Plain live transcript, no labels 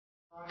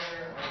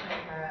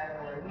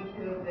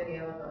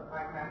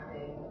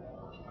podcasting.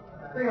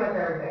 Pretty much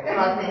everything.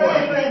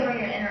 Anything where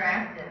you're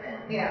interactive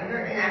in. Yeah,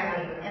 You're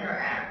actually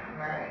interact,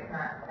 right?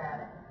 Not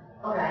static.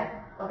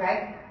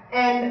 Okay.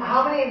 And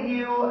how many of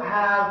you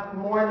have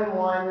more than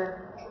one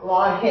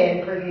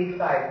login for these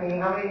sites?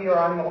 Meaning, how many of you are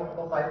on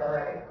multiple sites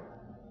already?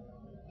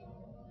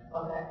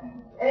 Okay.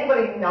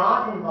 Anybody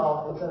not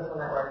involved in social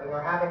networking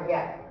or haven't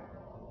yet?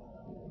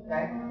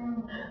 Okay.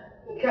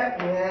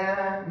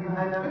 Yeah,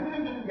 kind of.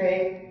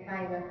 Maybe.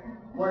 Kind of.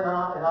 We're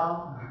not at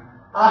all.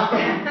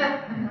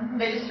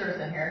 They just threw us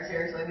in here.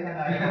 Seriously, we have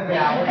no idea.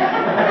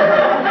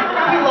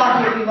 Yeah. You're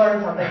lucky if you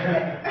learned something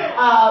today.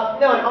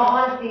 No, in all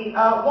honesty,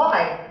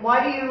 why?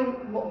 Why do you,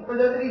 for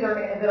those of you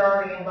that are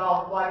already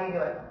involved, why do you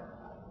do it?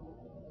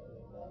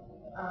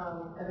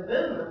 As a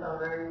business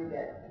owner, you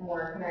get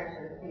more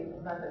connections to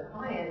prospective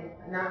clients,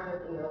 not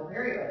just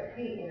very but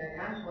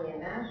internationally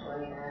and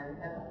nationally, and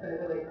that's been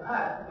really for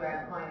us. We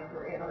have clients who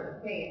are in other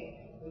states.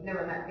 We've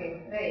never met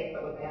face to face,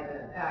 but we can have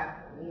an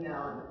fax,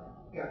 email, and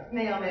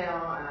snail mail,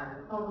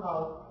 and phone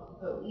calls.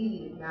 So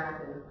easy to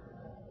connect and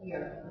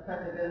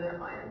prospective business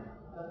clients.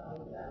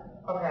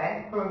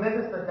 Okay, from a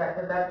business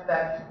perspective, that's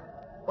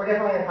we're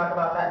definitely going to talk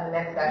about that in the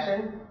next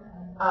session.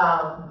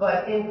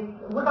 But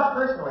what about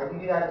personally? Do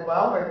you do that as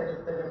well, or is it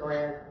just business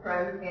oriented?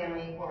 Friends,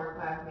 family, former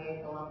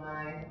classmates,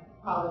 alumni,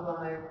 college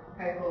alumni,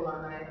 high school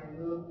alumni,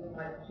 who moved to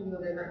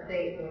different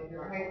states. So if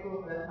you're in high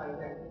school, so that's how you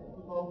get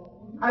people.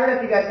 I don't know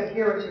if you guys could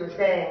hear what she was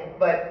saying,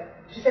 but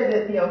she said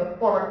that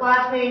former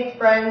classmates,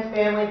 friends,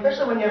 family,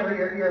 especially whenever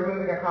you're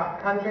moving across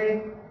the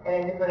country and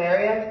in different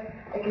areas,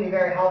 it can be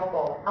very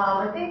helpful.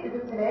 I think is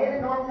it today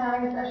that Norm's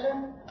having a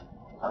session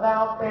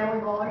about family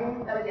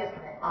blogging? That was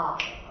yesterday.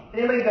 Did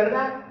anybody go to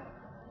that?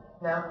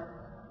 No?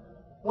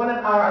 One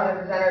of our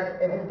other presenters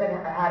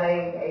had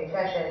a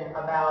session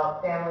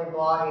about family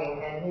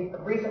blogging, and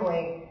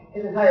recently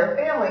his entire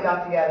family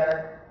got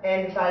together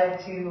and decided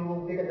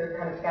to, because they're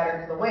kind of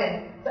scattered to the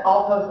wind, to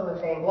all post on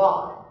the same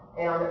blog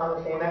and on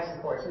the same message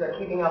board. So they're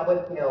keeping up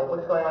with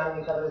what's going on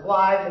in each other's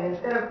lives, and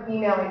instead of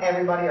emailing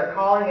everybody or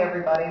calling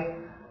everybody,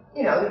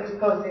 they're just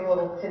posting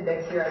little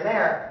tidbits here and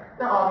there.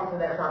 Now obviously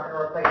that's not going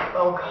to replace a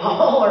phone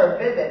call or a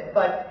visit,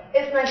 but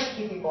it's nice to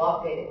keep people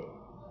updated.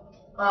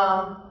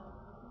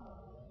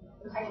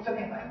 I still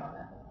can't find on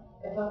that.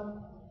 It's a,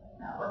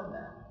 No, it wasn't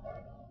that.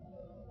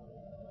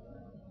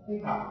 you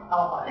talk.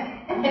 I'll find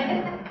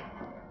it.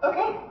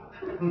 Okay.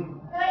 Can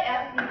I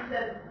ask, you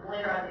said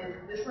later on, is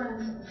this one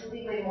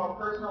specifically more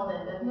personal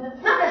than business?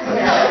 Not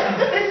necessarily.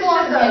 This is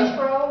just an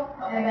intro,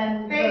 Okay. and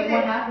then Basic. the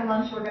one after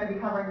lunch, we're going to be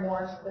covering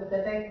more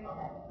specific.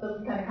 Okay. So this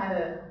is going to kind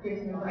of give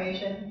some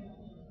information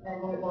and a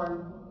little bit more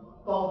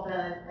involved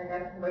than I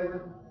guess the way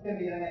we're going to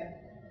be doing it.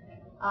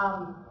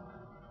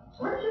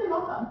 Where did you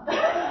go from?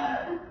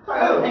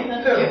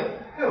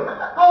 Who?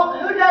 Well,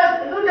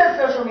 who does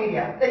social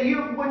media?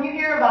 When you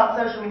hear about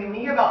social media, when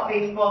you hear about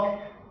Facebook,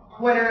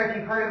 Twitter, if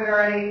you've heard of it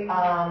already,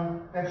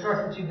 I'm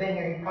sure since you've been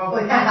here, you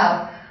probably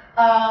have.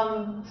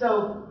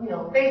 So,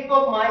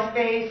 Facebook,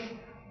 MySpace,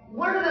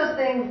 what are those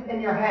things in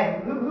your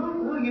head?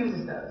 Who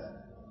uses those?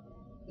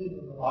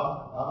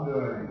 I'm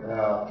doing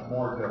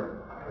more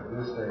at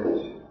this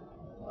stage.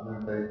 I'm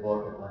in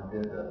Facebook and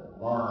LinkedIn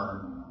to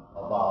learn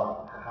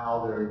about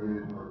how they're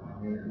used for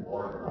community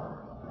organizing.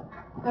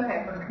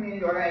 Okay, for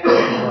community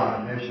organization.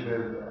 Around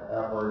initiatives,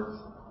 efforts,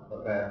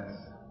 events,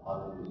 how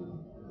to use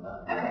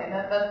that. Okay,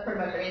 that's pretty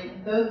much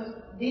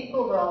it. These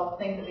tools are all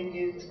things that we've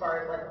used as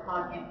far as like the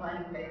Podcamp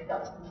planning committee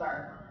stuff is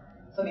concerned.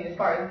 So as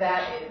far as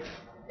that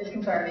is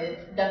concerned,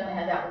 it definitely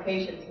has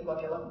applications to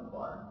what you're looking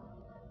for.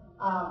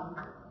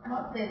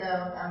 Mostly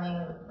though,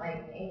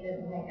 like I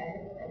just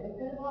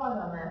did a blog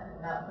on this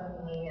about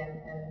social media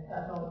and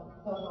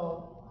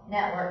social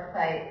network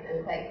sites.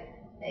 It's like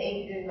the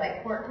age group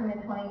like 14 to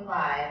 25.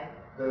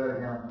 Say that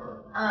again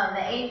first.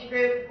 The age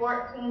group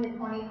 14 to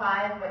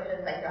 25, which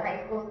is like your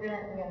high school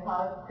students and your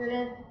college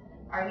students,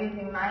 are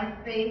using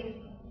MySpace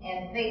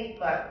and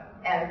Facebook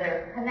as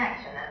their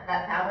connection.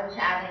 That's how they're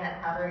chatting.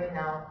 That's how they're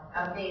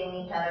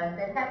updating each other. If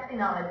they're texting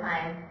all the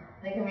time,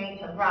 they can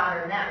reach a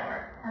broader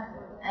network.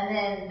 And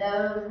then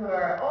those who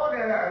are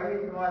older are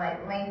using more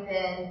like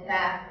LinkedIn,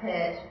 Fast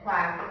Pitch,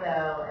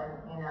 Plaxo, and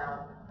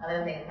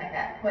other things like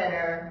that,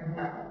 Twitter, and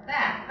stuff like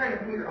that. Trying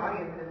to who your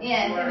audience is.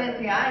 Yeah, who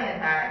the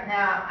audience are.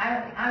 Now,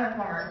 I'm a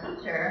former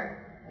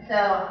teacher, so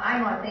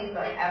I'm on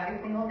Facebook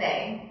every single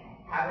day,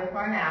 probably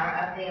for an hour,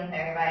 updating with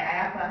everybody.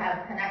 I also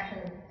have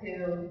connections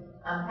to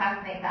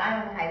classmates that I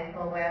went to high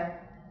school with.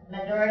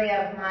 Majority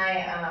of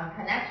my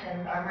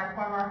connections are my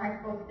former high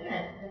school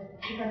students, just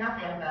keeping up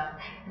with them,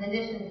 in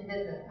addition to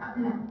business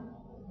content.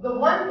 The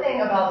one thing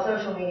about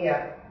social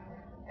media,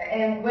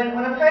 and when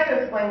I'm trying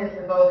to explain this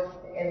to folks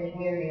in the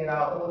community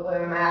about when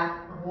I'm asked,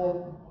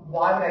 well,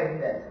 why would I do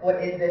this? What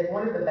is this?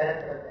 What is the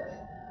benefit of this?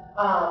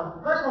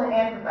 Personally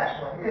and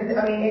professionally, because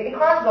it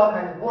crosses all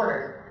kinds of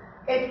borders.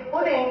 It's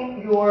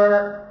putting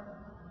your,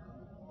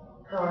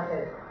 how do I say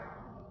this?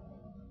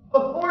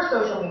 Before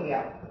social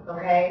media,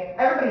 okay,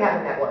 everybody has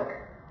a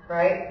network,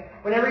 right?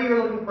 whenever you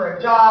were looking for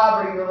a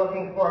job, or you were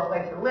looking for a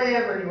place to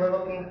live, or you were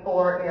looking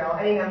for,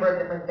 any number of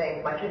different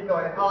things. My kid's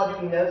going to college,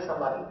 if you know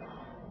somebody.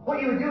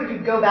 What you would do is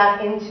you'd go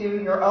back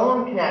into your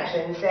own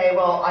connection and say,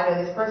 well, I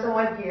know this person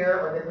went here,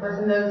 or this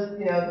person knows,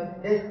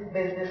 this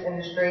business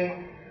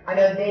industry. I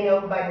know they know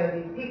if I know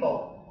these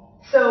people.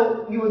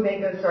 So you would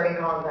make those starting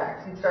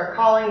contacts. You'd start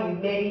calling,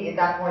 you'd maybe at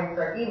that point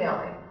start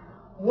emailing.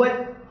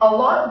 What a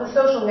lot of the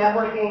social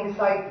networking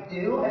sites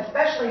do,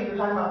 especially you're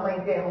talking about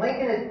LinkedIn.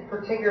 LinkedIn is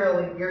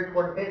particularly geared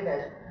toward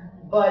business,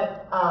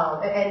 but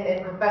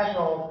and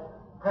professional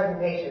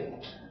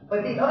presentations.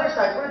 But these other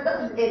sites, what it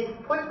does is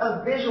it puts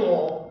a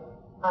visual,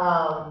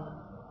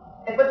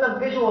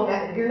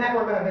 your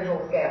network on a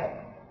visual scale.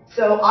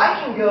 So I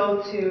can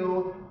go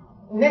to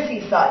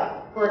Missy's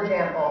site, for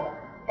example,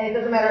 and it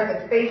doesn't matter if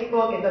it's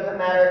Facebook, it doesn't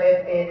matter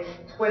if it's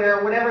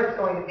Twitter, whatever it's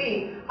going to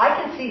be, I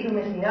can see who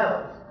Missy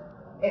knows.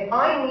 If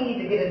I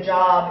need to get a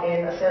job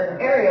in a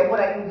certain area, what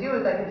I can do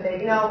is I can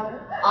say,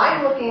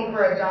 I'm looking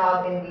for a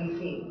job in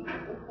D.C.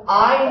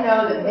 I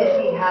know that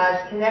Missy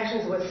has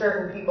connections with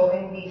certain people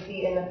in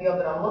D.C. in the field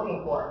that I'm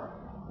looking for.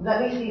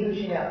 Let me see who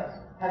she knows.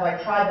 Have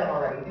I tried them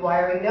already? Do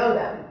I already know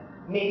them?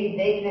 Maybe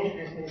they can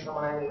introduce me to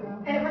someone I meet.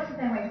 And it works the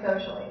same way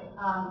socially.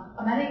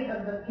 Many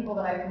of the people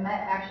that I've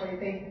met actually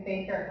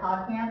face-to-face here at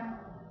Podcamp,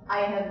 I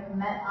have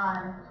met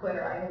on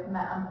Twitter, I have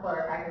met on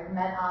Flickr, I have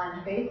met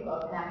on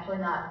Facebook, and actually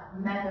not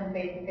met them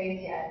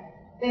face-to-face yet.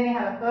 They may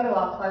have a photo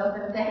up, so I look at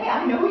them and say, hey,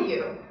 I know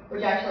you,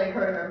 which actually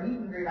occurred at our meet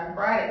and greet on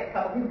Friday. A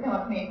couple people came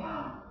up to me,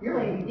 oh, you're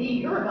Lady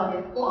D, you're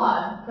rebellious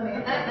blonde. So I mean,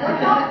 it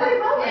works out pretty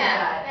well like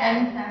that.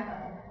 Yeah,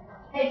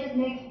 exactly. It just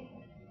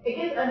it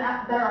gives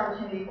a better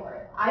opportunity for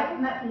it. I have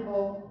met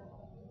people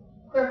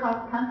clear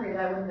across the country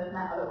that I wouldn't have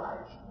met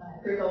otherwise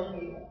through social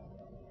media.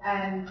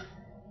 And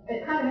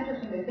it's kind of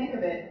interesting to think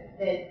of it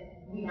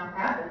that we now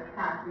have this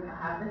capacity, we now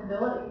have this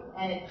ability,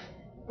 and it's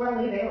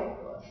readily available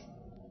to us.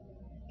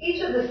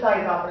 Each of the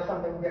sites offers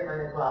something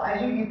different as well.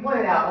 As you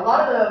pointed out, a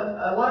lot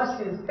of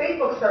students,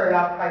 Facebook started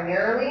out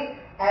primarily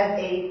as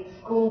a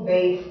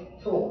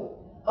school-based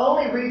tool.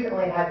 Only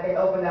recently has it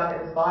opened up,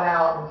 it was bought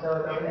out, and so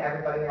it's open to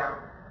everybody now.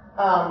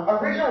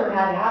 Originally what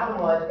had to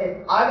happen was,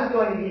 if I was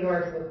going to the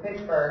University of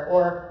Pittsburgh,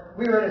 or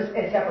we were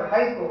in separate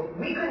high schools,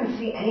 we couldn't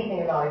see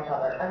anything about each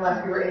other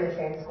unless we were in the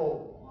same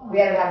school. We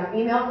had to have an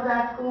email for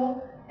that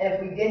school, and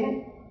if we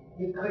didn't,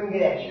 you couldn't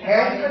get in.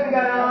 Parents couldn't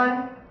get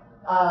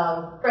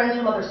on, friends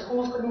from other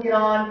schools couldn't get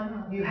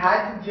on. You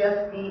had to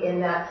just be in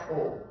that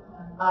school.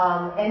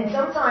 And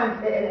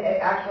sometimes,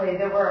 actually,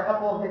 there were a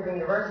couple of different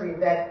universities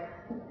that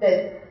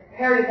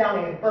pared it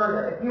down even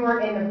further. If you were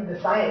in the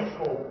science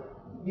school,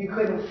 you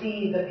couldn't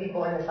see the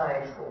people in the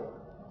science school.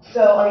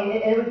 So, I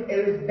mean,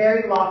 it was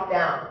very locked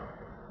down.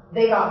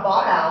 They got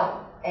bought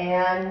out,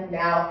 and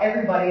now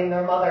everybody and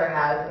their mother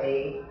has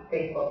a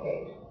Facebook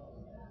page.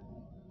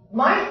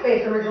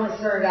 MySpace originally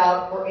started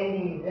out for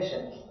indie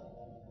musicians.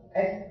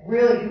 It's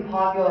really who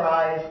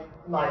popularized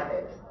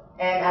MySpace,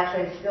 and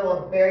actually it's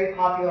still a very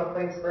popular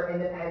place for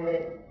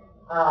independent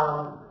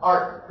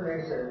art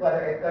producers,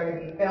 whether it's going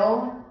to be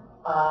film,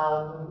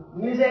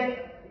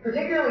 music,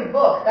 particularly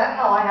books. That's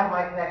how I have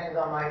my connections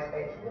on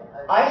MySpace.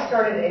 I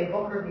started a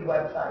book review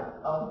website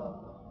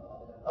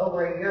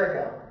over a year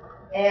ago,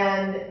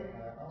 and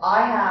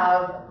I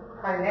have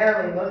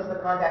primarily most of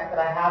the contacts that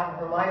I have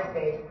from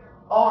MySpace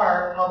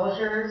are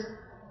publishers,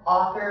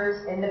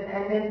 authors,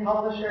 independent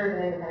publishers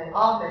and independent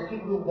authors,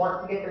 people who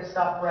want to get their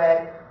stuff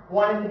read,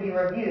 want it to be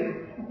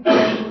reviewed.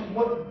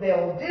 What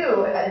they'll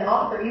do, an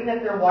author, even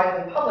if they're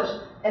widely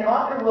published, an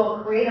author will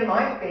create a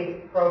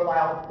MySpace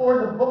profile for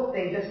the book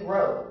they just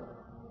wrote.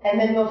 And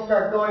then they'll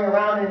start going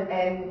around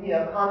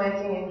and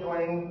commenting and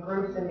joining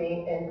groups and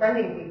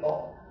friending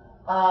people.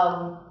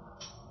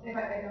 If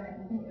I may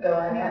continue. Go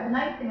ahead. Yeah, the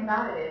nice thing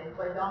about it is,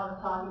 like Dawn was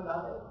talking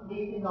about, that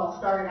these things all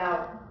started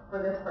out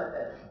for this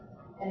purpose,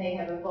 and they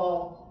have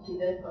evolved to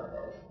this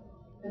purpose.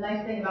 The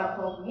nice thing about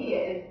social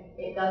media is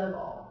it does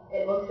evolve.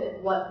 It looks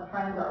at what the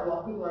trends are,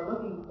 what people are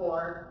looking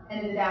for,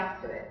 and it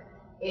adapts to it.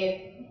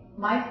 If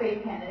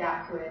MySpace can't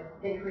adapt to it,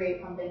 they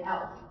create something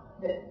else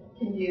that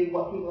can do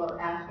what people are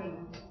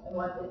asking and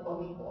what it's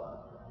looking for.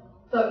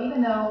 So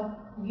even though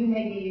you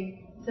may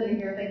be sitting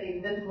here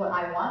thinking, this is what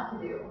I want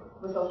to do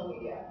with social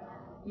media,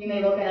 you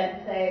may look at it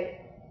and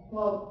say,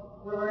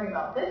 well, we're learning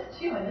about this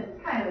too, and this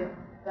is kind of a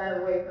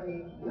better way for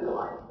me to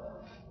utilize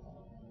this.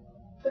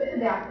 So it's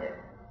adaptive.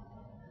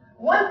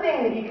 One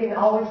thing that you can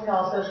always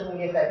tell social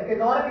media sites, because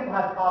a lot of people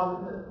have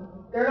problems,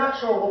 they're not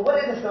sure, well,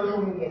 what is a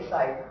social media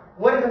site?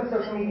 What is a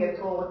social media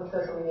tool? What's a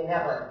social media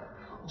network?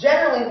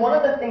 Generally, one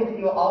of the things that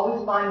you'll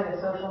always find in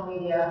a social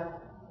media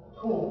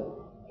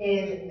tool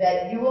is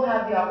that you will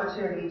have the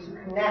opportunity to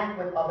connect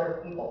with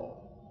other people.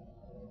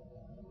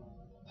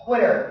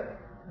 Twitter,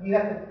 you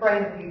have to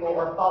friend people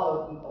or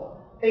follow people.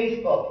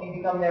 Facebook, you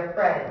become their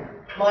friend.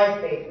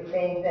 MySpace, the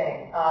same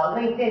thing.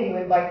 LinkedIn, you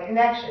invite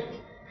connections.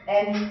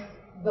 And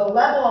the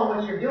level on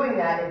which you're doing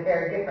that is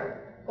very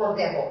different. For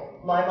example,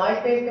 my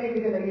MySpace page,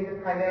 because I use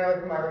it primarily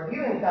for my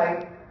reviewing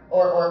site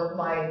or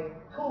my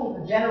tool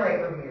to generate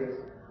reviews,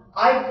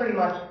 I pretty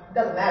much it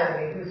doesn't matter to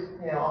me who's,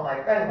 on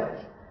my friend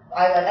list.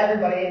 I let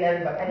anybody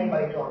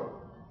join.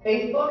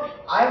 Facebook,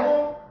 I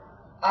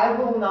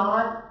will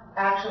not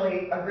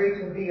actually agree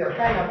to be your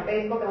friend on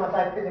Facebook unless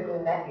I've physically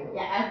met you.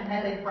 Yeah,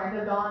 as a friend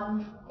of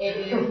Dawn, it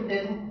is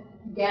this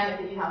gamut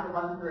that you have to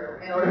run through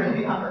in order to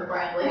become her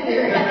friend.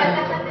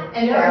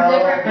 And there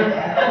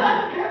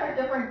are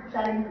different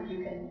settings that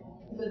you can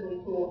specifically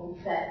tool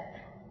and set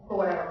for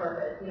whatever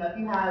purpose. If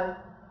you have,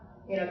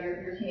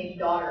 your teenage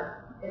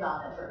daughter is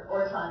on this,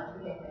 or son, as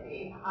the case may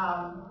be,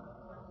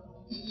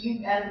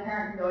 you, as a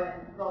parent, can go in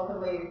and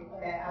relatively,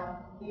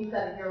 you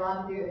said you're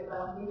allowed to do this,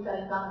 you said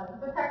it's on to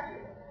protect you.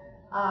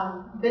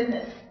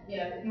 Business,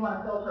 if you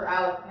want to filter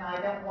out, I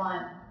don't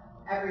want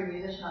every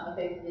musician on the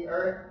face of the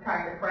earth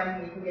trying to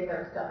friend me to get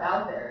their stuff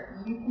out there.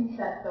 You can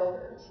set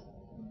filters.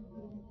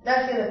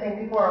 That's the other thing.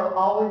 People are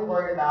always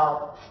worried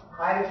about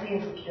privacy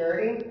and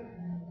security.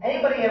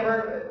 Anybody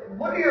ever?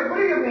 What are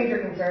your major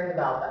concerns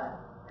about that?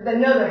 Because I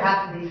know there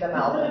has to be some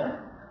out there.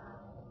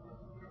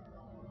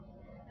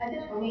 I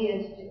guess for me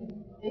is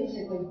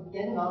basically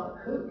getting all the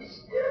kooks.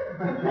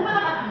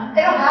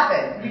 It'll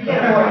happen. You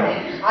can't avoid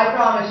it. I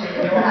promise you,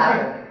 it'll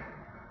happen.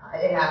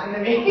 It happened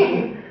to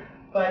me.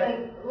 But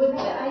with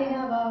me, I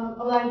have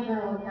a live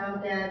journal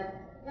account that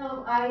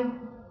I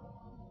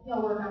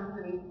work on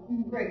pretty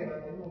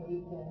regularly,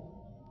 maybe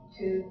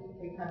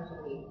 2-3 times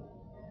a week.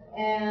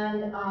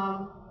 And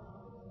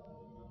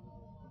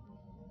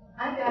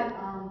I got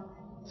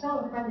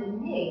someone friended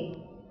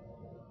me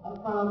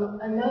from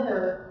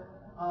another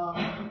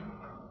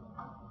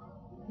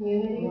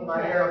community.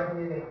 my hero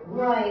community.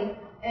 Right,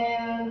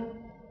 and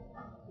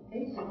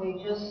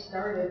basically just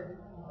started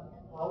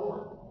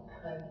following.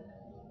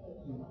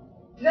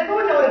 Does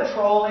everyone know what a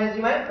troll is?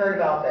 You might have heard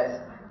about this.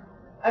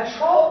 A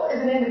troll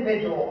is an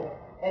individual,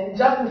 and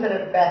Justin said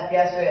it best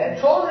yesterday. A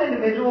troll is an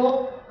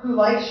individual who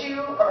likes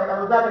you,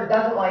 or rather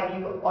doesn't like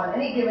you, on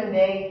any given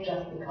day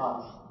just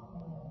because.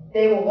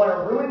 They will want to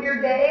ruin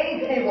your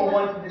day, they will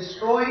want to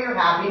destroy your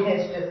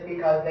happiness just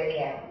because they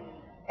can.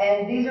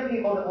 And these are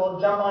people that will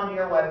jump onto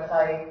your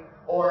website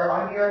or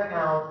onto your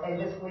account and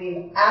just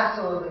leave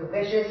absolutely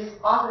vicious,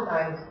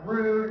 oftentimes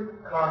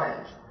rude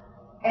comments.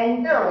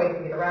 And there are ways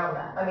to get around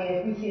that. I mean,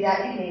 if you see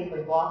that, you can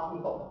easily block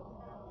people.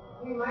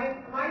 I mean,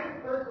 mine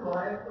is personal.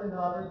 I have twin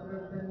daughters that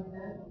are twins,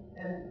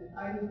 and I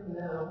need to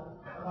know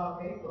about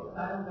Facebook. I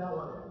don't know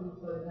what you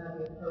sort of have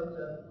the approach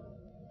of.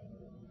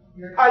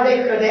 Are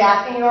they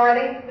asking you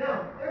already?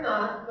 No, they're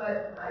not,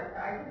 but I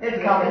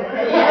It's coming.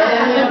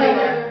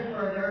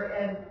 Further,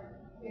 and,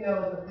 as a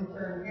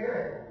concerned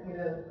parent,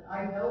 I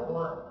don't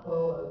want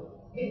clothes.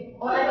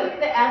 Well, I think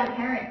that as a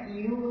parent,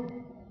 you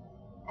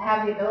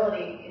have the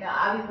ability,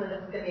 obviously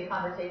this is going to be a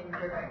conversation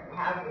you're going to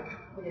have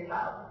with your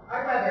child.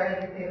 I'd rather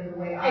educate them the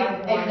way I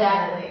want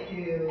Exactly.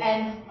 to.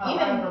 And I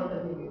don't want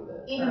them to use it.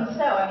 even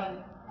so,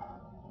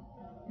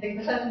 the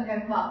discussion's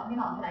going to come up, can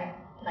I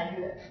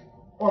do this?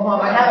 Or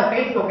Mom, I have a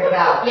Facebook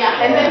account.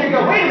 Yeah. And then you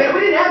go, wait a minute, we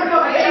didn't have a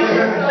conversation.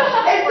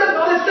 It's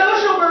the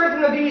social birds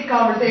and the bees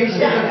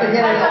conversation.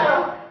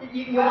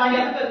 You wind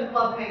up in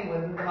Club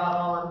Penguins about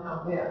all I'm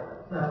talking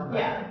about. So.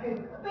 Yeah.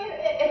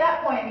 At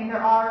that point,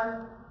 there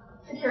are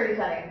security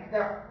settings.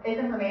 There is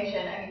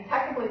information.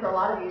 Technically for a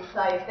lot of these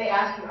sites, they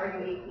ask you, are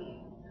you 18?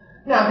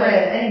 Now,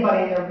 granted,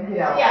 anybody, anybody who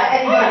has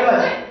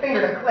a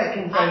finger to click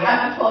can say,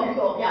 I'm 12 years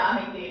old. Yeah,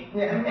 I'm 18.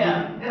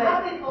 Yeah. And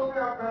how do they filter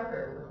out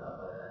predators and stuff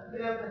like that? Do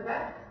they have the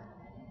text?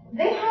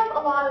 They have a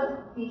lot of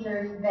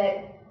features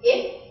that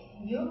if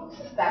you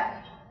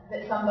suspect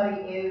that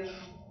somebody is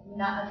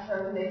not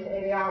necessarily who they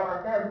say they are, or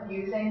if they're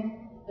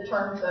abusing the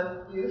terms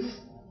of use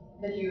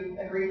that you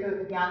agreed to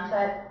at the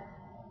onset,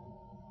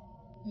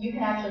 you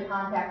can actually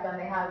contact them.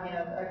 They have,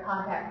 a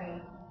contact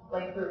me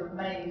link through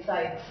many of these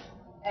sites,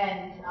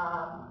 and,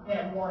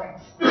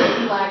 warnings,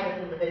 flag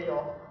this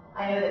individual.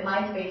 I know that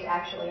MySpace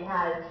actually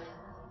has,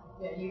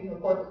 you can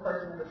report this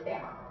person as a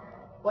scammer.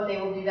 What they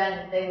will do then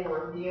is they will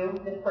review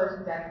this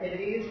person's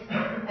activities,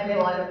 and they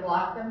will either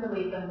block them,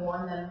 delete them,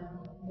 warn them,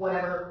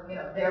 whatever,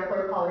 their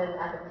protocol is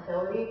at the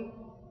facility,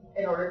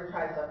 in order to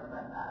try to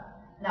circumvent that.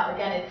 Now,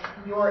 again, it's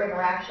your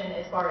interaction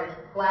as far as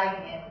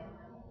flagging it,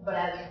 but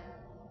as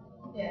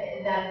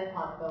that is a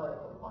possibility at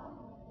this point.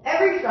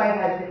 every site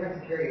has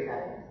different security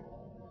settings.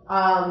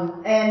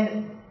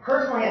 And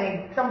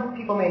personally, some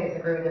people may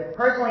disagree with this.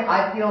 Personally,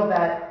 I feel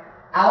that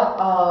out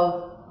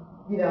of,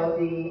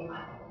 the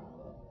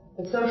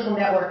social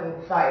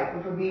networking sites,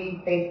 which would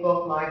be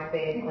Facebook,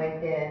 MySpace,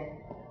 LinkedIn,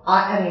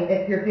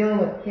 if you're dealing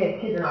with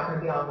kids are not going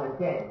to be on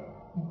LinkedIn.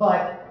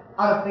 But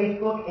out of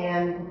Facebook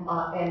and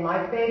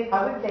MySpace,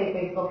 I would say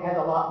Facebook has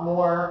a lot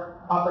more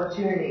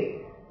opportunity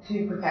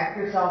to protect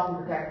yourself and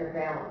protect your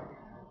family.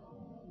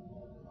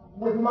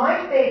 With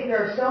MySpace,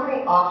 there are so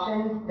many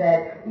options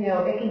that,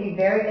 it can be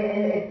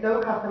and it's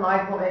so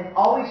customizable, and it's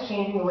always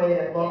changing the way that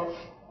it looks.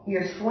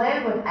 You're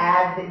slammed with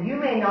ads that you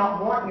may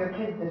not want your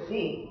kids to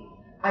see.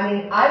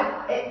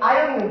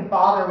 I don't even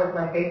bother with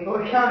my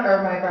Facebook account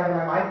or my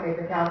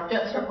MySpace account.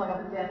 Just for point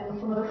of example,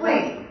 some of the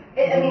Please.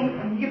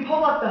 You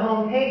pull up the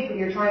home page that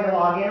you're trying to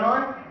log in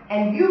on,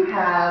 and you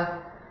have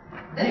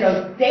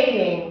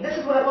dating, this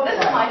is what it looks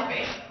like.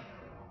 This is MySpace.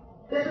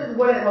 This is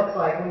what it looks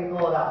like when you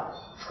pull it up.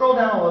 Scroll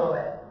down a little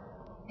bit.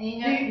 And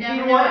you Do know,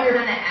 you want your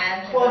kind of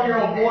ads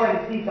 12-year-old boy to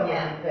see some of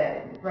these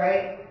things,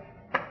 right?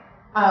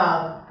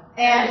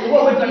 And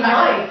what would be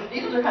nice.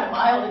 These are kind of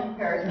mild in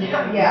comparison.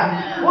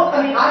 Yeah. Well,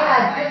 I mean, I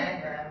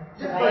had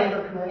just for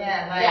information.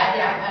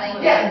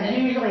 Yeah,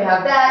 you usually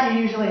have that. You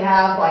usually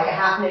have like a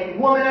half-naked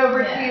woman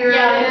over here.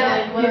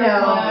 Yeah.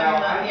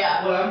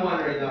 What I'm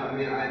wondering though, I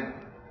mean,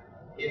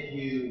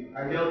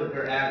 I know that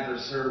their ads are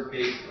served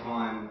based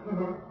on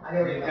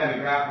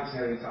demographics and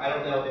everything, so I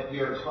don't know if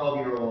you're a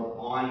 12-year-old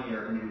on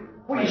here and you...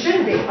 Well, you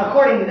shouldn't be,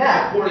 according to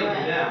them. According to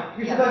them.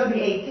 You're supposed to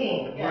be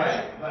 18.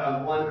 Right, but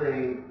I'm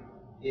wondering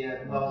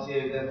if, well,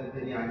 see, that's the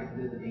thing, I guess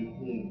it is at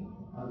 18.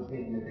 I was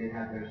thinking that they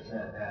have their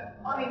set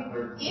at... I mean,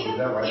 even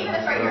this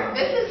right here,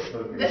 this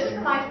is the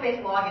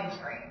MySpace login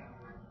screen.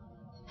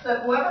 So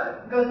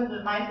whoever goes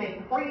into MySpace,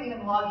 before you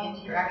even log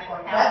into your actual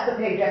account, That's the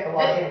page you have to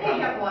log in. this is the page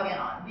you have to log in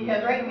on.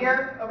 Because right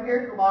here, over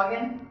here is the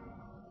login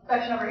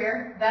section over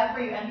here. That's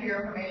where you enter your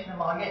information and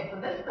log in.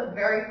 So this is the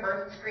very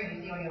first screen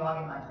you see when you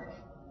log in MySpace.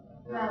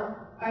 Now,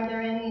 are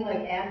there any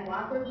like ad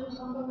blockers or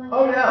something like that?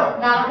 Oh, no.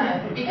 Not on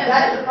this, because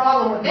That's the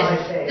problem with this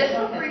MySpace. is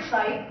a free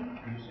site.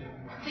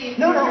 See,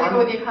 No, here we I'm- go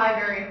with the high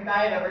variance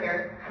guide over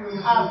here.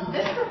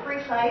 This is a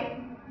free site,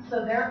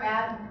 so their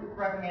ad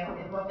revenue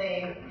is what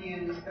they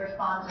use, their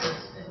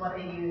sponsors is what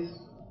they use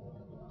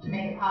to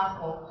make it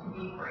possible to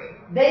be free.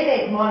 They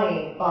make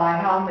money by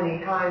how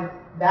many times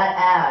that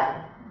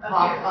ad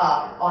pops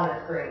up on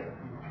a screen.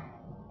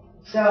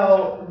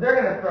 So they're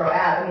going to throw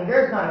ads. I mean,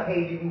 there's not a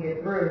page you can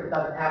get through that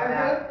doesn't have an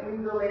ad. You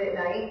can go late at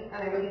night, and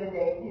I mean, even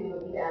day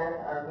too, the ads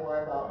are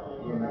more about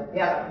like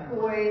Yeah.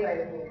 toys,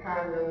 like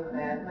condoms,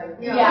 and like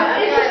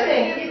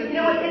Interesting. You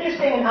know what's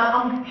interesting? And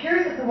I'm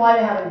curious as to why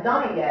they haven't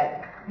done it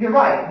yet. You're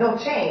right. They'll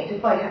change.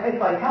 It's like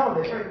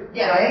television,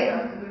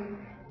 right?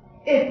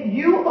 If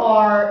you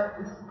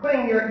are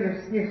putting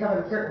yourself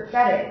in a certain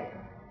setting,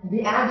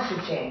 the ads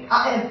should change.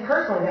 And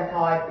personally, that's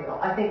how I feel.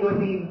 I think it would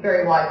be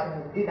very wise for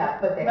them to do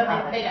that, but they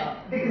haven't. They don't.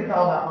 Because it's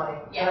all about money.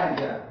 Yeah.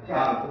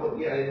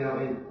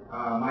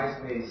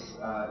 MySpace is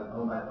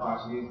owned by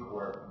Fox News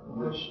Corp,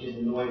 which is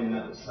annoying in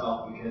and of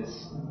itself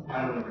because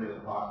I don't agree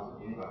with Fox as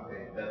a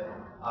thing,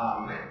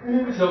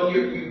 but so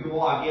you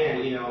log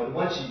in,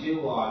 once you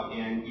do log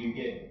in, you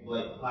get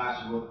like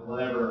flashed with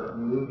whatever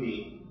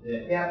movie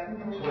that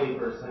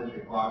 21st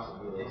Century Fox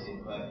is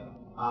releasing, but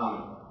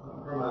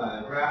from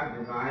a graphic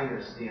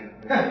designer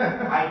standpoint,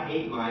 I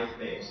hate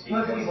MySpace.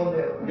 Most people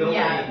do.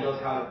 Nobody knows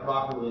how to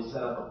properly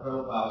set up a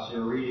profile, so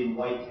you're reading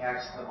white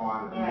text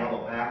on a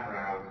yellow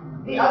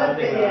background. The other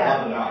thing, I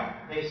love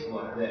about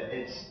Facebook, that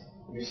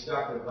you're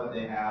stuck with what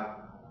they have,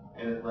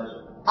 and it's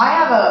legible. I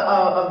have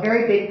a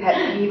very big pet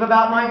peeve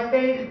about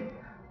MySpace.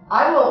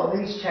 I will at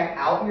least check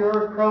out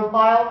your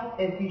profile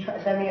if you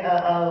send me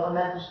a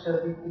message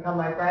to become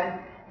my friend.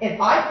 If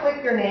I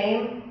click your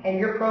name and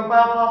your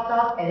profile pops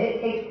up and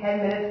it takes 10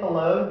 minutes to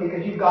load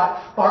because you've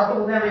got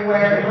sparkles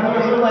everywhere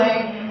and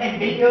playing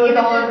and videos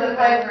all over the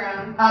place,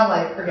 I'm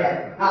like, forget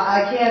it.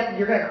 I can't,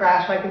 you're going to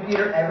crash my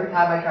computer every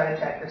time I try to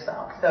check your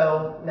stuff.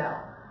 So, no.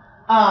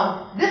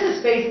 This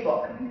is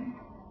Facebook.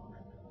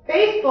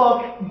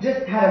 Facebook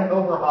just had an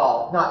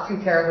overhaul not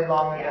too terribly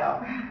long ago.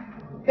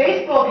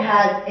 Facebook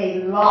has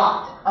a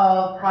lot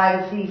of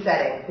privacy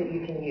settings that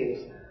you can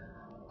use.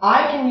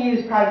 I can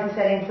use privacy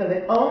settings so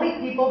that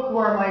only people who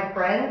are my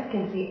friends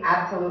can see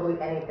absolutely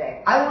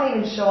anything. I won't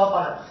even show up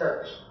on a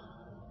search.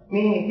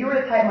 Meaning if you were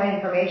to type my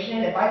information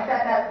in, if I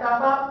set that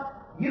stuff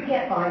up, you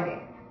can't find me.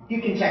 You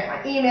can check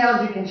my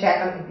emails, you can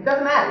check, it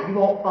doesn't matter, you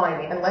won't find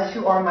me unless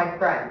you are my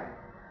friend.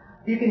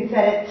 You can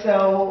set it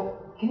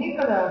so, can you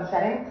go to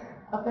settings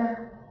up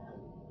there?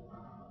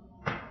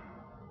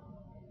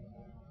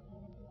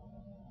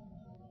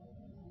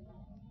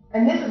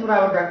 And this is what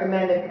I would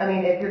recommend.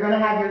 If you're going to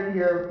have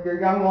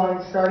your young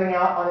ones starting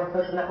out on a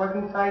social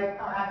networking site,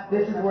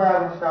 this is where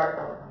I would start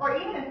them. Or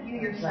even if you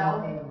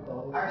yourself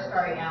are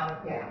starting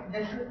out,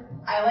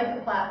 I like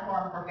the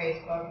platform for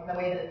Facebook, the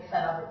way that it's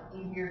set up.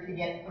 It's easier to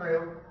get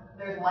through.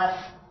 There's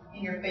less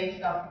in your face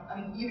stuff.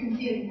 You can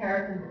see the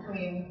comparison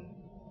between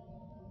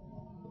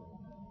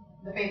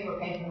the Facebook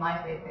page and the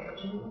MySpace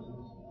page.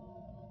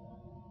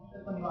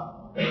 Which one do you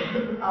want?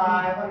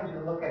 I wanted you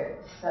to look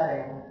at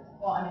settings.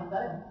 Well,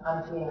 settings.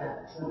 I'm seeing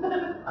that.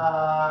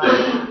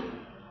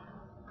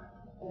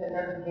 Is it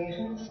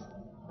notifications?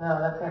 No,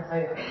 that's going to tell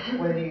you.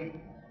 What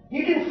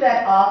you can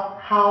set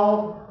up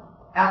how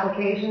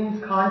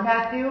applications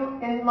contact you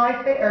in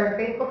MySpace, or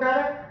in Facebook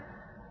rather.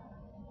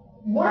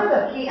 One of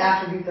the key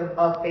attributes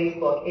of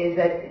Facebook is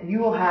that you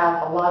will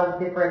have a lot of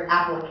different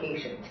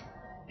applications.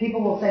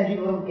 People will send you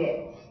little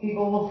gifts.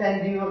 People will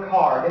send you a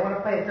card. They want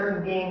to play a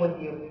certain game with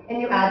you,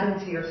 and you add them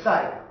to your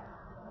site.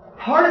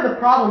 Part of the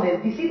problem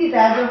is, you see these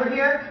ads over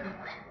here?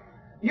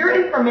 Your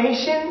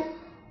information,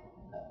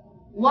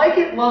 like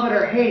it, love it,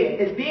 or hate it,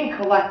 is being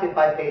collected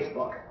by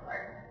Facebook.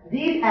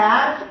 These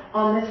ads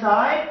on this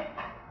side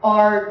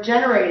are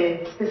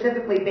generated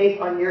specifically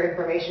based on your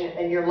information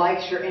and your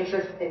likes, your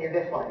interests, and your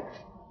dislikes.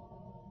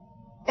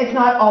 It's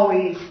not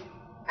always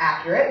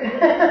accurate,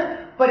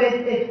 but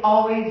it's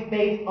always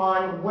based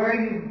on where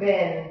you've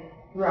been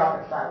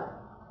throughout the site.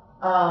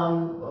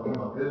 Well, from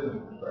a business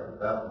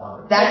perspective, that's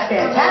wonderful. That's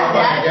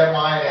fantastic. I can get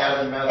my ad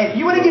and message. If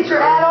you want to get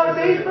your ad on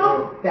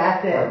Facebook,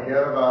 that's it.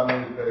 Forget about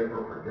newspaper,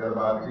 forget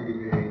about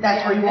TV.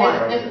 That's where you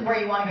want it. This is where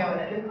you want to go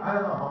with it. I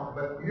don't know,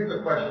 but here's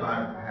a question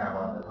I have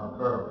on this. I'm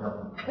sort of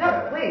jumping. No,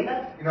 ahead. please.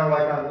 You know,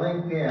 like on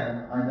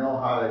LinkedIn, I know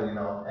how to,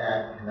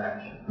 add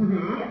connections.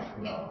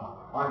 Mm-hmm.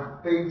 On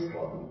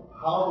Facebook,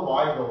 how do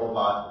I go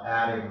about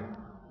adding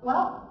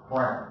Well,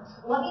 friends?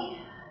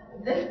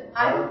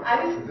 I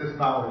was, Is this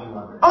not what you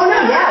want to do? Oh no,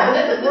 yeah.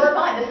 This is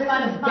fine, this is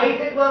fine, this is fine.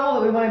 Basic level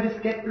that we want to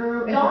just get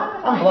through. Dawn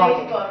was I'm on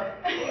blocking. Facebook.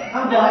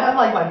 I'm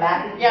like my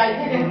back. Yeah,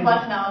 you're getting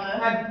much now. I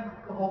have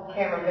the whole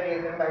camera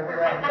videos in my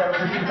rear end, so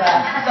too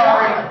bad.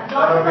 Sorry.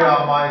 That'll be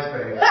on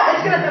MySpace.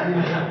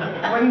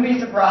 Wouldn't be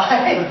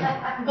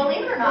surprised.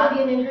 Believe it or not,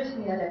 Be an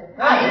interesting edit.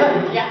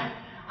 yeah.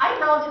 I'm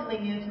relatively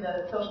new to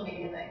the social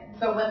media thing.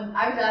 So when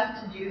I was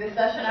asked to do this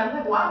session, I was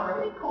like, wow,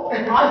 really cool,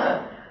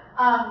 awesome.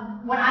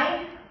 When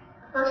I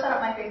first set up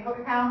my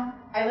Facebook account,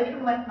 I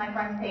literally went to my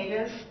friends'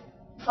 pages,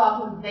 saw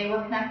who they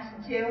were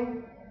connected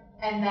to,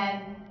 and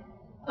then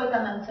clicked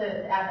on them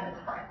to add them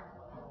as friends.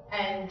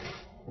 And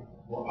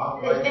Well,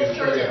 I'd like to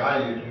show you how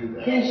you do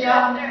that. Can you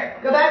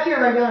show? Go back to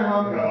your regular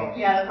home page.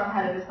 yeah, the front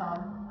head of his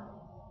phone.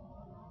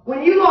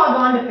 When you log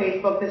on to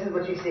Facebook, this is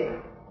what you see.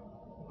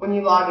 When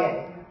you log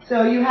in.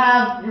 So you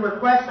have your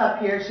requests up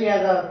here. She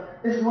has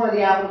this is one of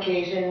the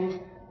applications,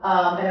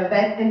 an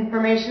event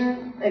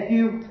information. If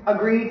you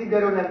agree to go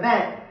to an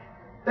event,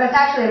 that's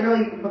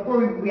actually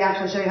before we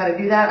actually show you how to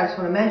do that, I just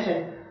want to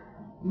mention,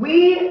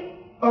 we,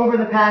 over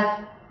the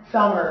past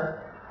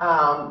summer,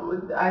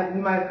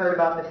 you might have heard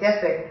about this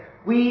yesterday,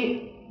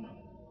 we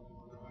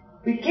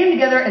came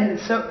together and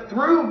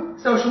through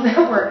social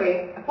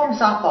networking, formed a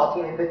softball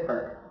team in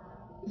Pittsburgh.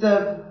 It's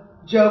a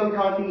joke, we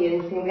call it the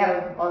Yin team. We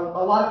had a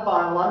lot of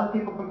fun. A lot of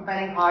people from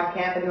planning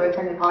Podcamp and who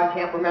attended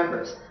Podcamp were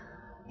members.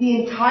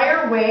 The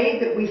entire way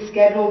that we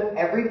scheduled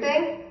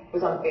everything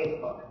was on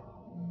Facebook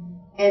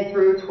and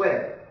through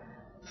Twitter.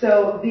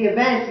 So the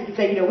events, you could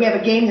say, we have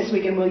a game this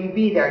weekend, will you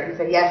be there? You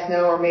say yes,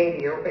 no, or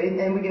maybe,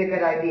 and we get a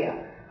good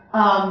idea.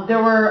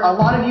 There were a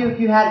lot of you, if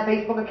you had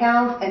Facebook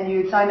accounts and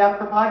you signed up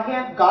for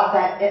Podcamp, got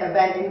that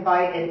event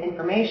invite and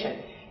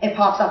information. It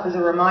pops up as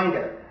a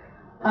reminder.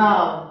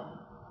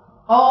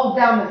 All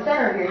down the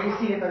center here, you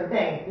see different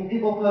things. And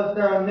people post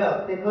their own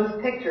notes. They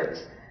post pictures.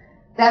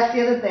 That's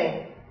the other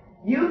thing.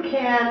 You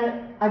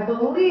can, I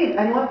believe,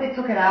 unless they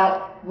took it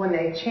out when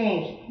they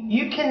changed,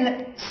 you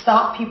can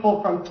stop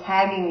people from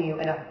tagging you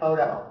in a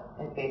photo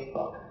in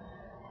Facebook.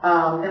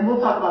 And we'll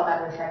talk about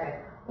that in a second.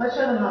 Let's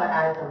show them how to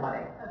add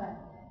somebody. Okay.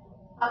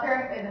 Up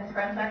here in this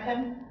friend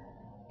section,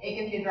 it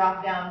gives you a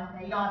drop down.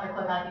 You don't have to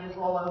click on it, you just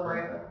roll over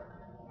it.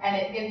 And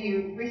it gives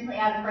you recently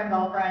added friends,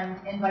 all friends,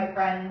 invite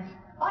friends,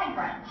 find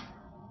friends.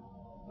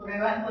 We're going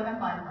to go ahead and click on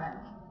find friends.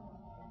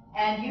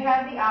 And you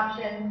have the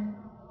option,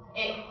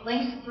 it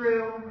links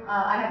through,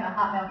 I have my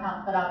Hotmail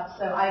account set up,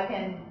 so I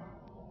can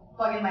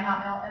plug in my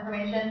Hotmail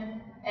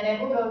information, and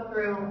it will go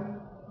through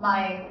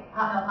my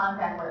Hotmail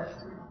contact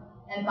list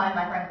and find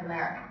my friends in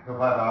there. So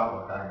if I have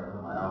Outlook, I can go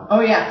to my Outlook.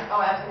 Oh, yeah.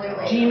 Oh,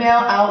 absolutely.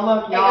 Gmail,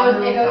 Outlook,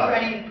 Yahoo. It goes through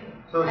any.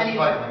 So it's just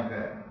like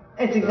LinkedIn.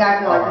 It's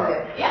exactly like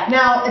LinkedIn. Yeah.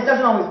 Now, it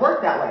doesn't always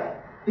work that way.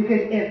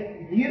 Because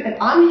if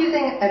I'm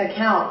using an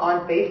account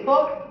on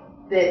Facebook,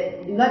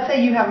 that, let's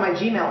say you have my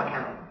Gmail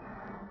account,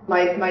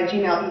 my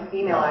Gmail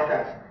email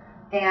address,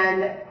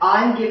 and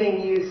I'm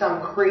giving you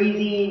some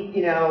crazy,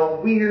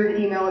 weird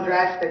email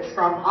address that's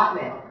from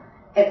Hotmail.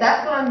 If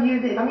that's what I'm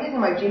using, if I'm using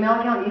my Gmail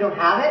account and you don't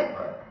have it,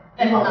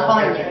 Then you it's won't not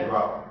find there. it.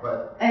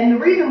 But And the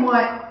reason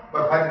why,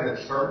 if I did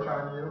a search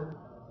on you,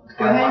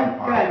 go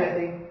ahead,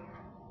 Missy.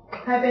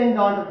 Type in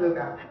Dawn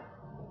Papuga.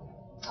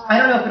 I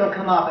don't know if it'll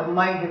come up, it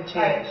might have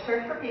Right, changed.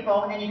 search for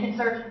people, and you can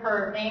search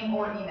for name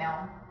or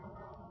email.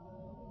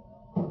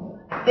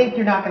 I think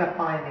you're not going to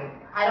find me.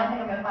 I don't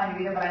think I'm going to find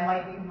you either, but I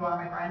might because you are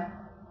my friend.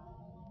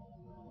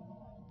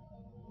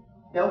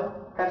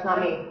 Nope, that's not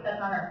me. That's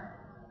not her.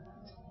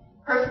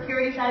 Her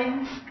security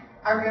settings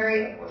are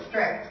very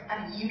strict.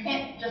 I mean, you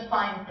can't just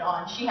find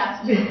Dawn. She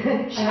has to.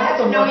 She has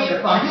to know you.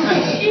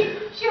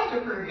 She has to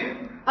approve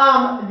you.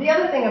 The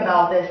other thing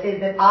about this is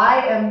that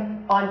I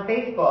am on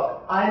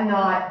Facebook. I'm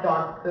not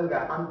Dawn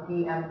Papuga. I'm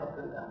DM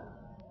Papuga.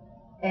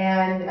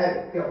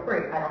 And feel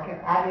free. I don't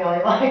care. Add me all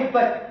you like.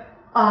 But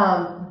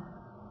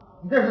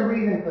there's a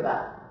reason for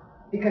that.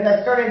 Because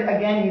I started,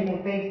 again, using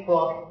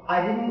Facebook.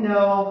 I didn't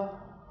know.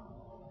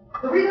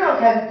 The reason I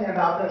was hesitant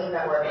about social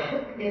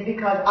networking is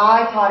because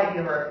I taught at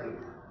universities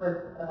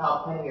for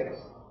about 10 years.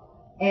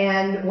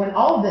 And when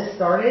all of this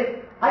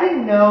started, I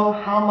didn't know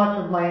how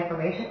much of my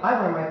information I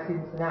wanted my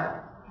students to know.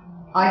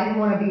 I didn't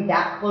want to be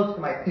that close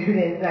to my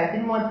students, and I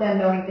didn't want them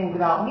knowing things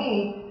about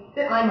me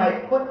that I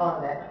might put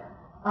on there.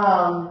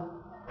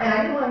 And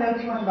I didn't want to know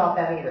too much about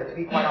them either, to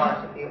be quite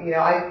honest with you.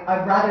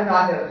 I'd rather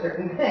not know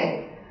certain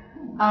things.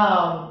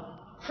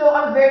 So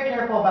I was very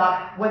careful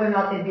about whether or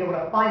not they'd be able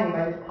to find me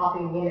by just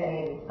popping into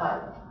any of these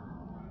sites.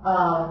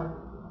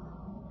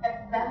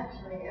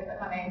 actually is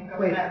if I may go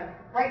with that.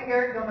 Right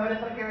here, you'll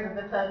notice up here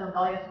that it says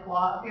rebellious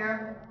flaw up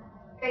here.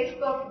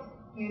 Facebook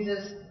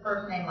uses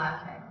first name,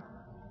 last name.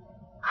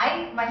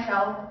 I,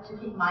 myself, to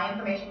keep my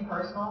information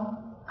personal,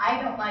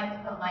 I don't like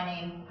to put my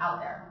name out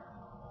there.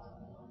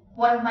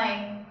 One of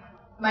my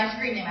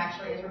screen name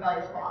actually is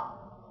Rebellious Flaw.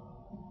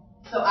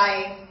 So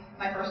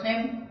my first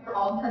name, for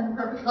all intents and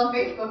purposes on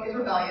Facebook, is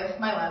Rebellious.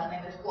 My last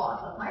name is Flaw.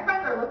 So if my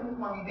friends are looking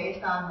for me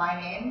based on my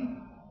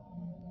name,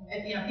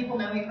 if, you know, people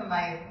know me from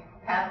my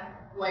past,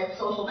 like,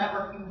 social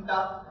networking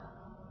stuff,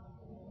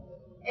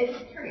 it's a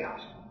security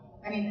option.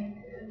 I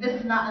mean, this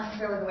is not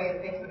necessarily the way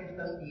that Facebook is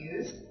supposed to be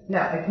used.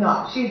 No, it's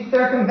not. She's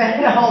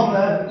circumvented all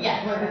the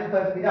Yes. what is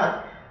supposed to be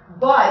done.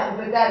 But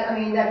that, I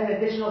mean, that's an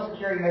additional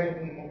security measure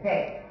that you can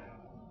take.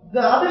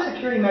 The other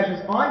security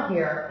measures on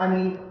here, I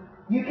mean,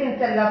 you can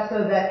set it up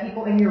so that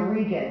people in your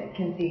region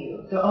can see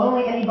you. So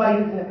only anybody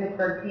who's in the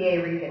Pittsburgh,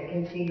 PA region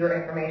can see your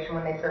information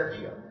when they search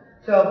you.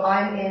 So if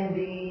I'm in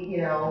the,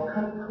 you know,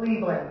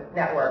 Cleveland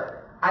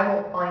network, I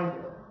won't find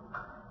you.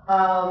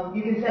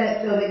 You can set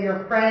it so that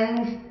your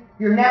friends,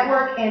 your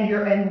network and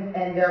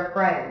their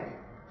friends.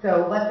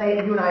 So let's say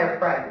you and I are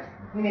friends.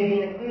 You may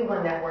be in the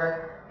Cleveland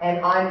network and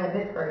I'm in the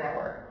Pittsburgh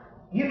network.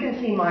 You can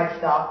see my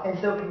stuff and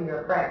so can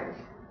your friends.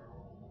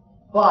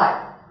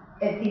 But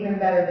it's even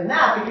better than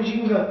that because you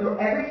can go through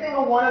every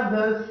single one of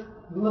those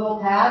little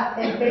tabs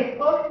in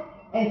Facebook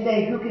and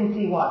say who can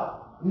see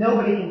what.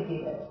 Nobody can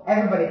see this.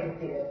 Everybody can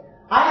see this.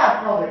 I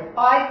have probably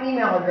 5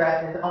 email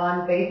addresses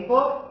on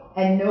Facebook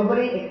and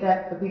nobody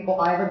except the people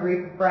I've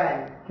agreed to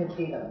friend can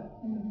see them.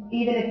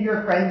 Even if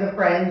you're friends of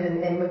friends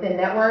and within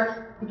networks,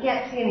 you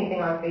can't see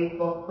anything on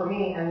Facebook for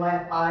me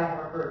unless I have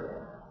approved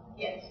it.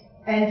 Yes.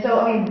 And so,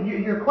 I mean,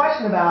 your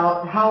question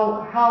about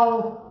how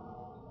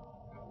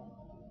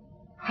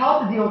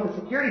to deal with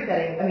the security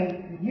settings, I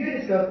mean, you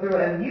just go through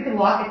it. I mean, you can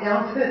lock it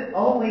down so that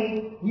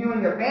only you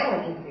and your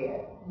family can see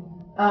it.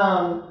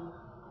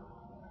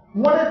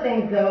 One of the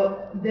things,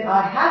 though, that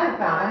I haven't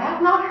found, I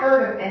have not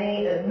heard of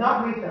any,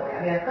 not recently,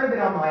 I mean, I've heard of it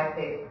on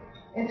MySpace.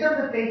 In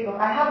terms of Facebook,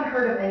 I haven't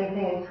heard of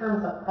anything in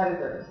terms of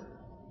predators.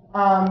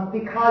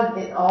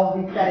 Because all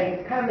these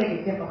settings kind of make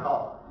it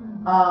difficult.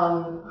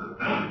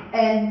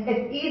 And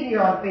it's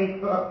easier on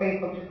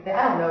Facebook just to say,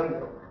 I don't know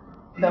you.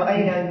 So,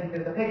 you know,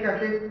 there's a picture of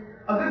this.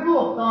 A good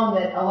rule of thumb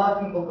that a lot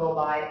of people go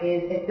by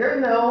is if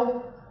there's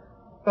no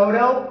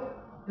photo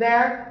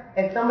there,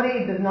 if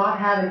somebody does not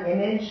have an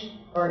image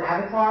or an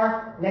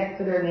avatar next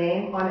to their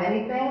name on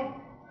anything,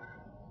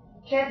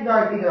 chances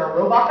are it's either a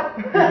robot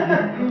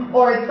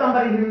or it's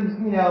somebody who's,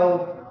 you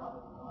know,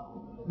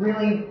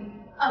 really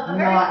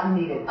not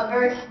needed. A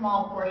very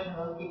small portion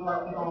of those people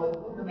are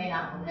people who may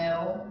not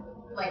know.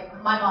 Like,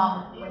 my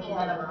mom, when she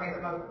signed up for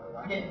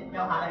Facebook, didn't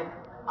know how to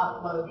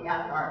upload the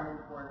avatar.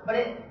 But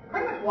it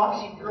pretty much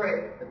walks you through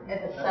it as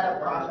a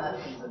setup process.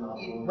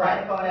 You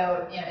write a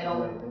photo, you know,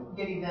 it'll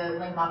give you the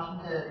link option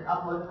to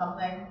upload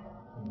something.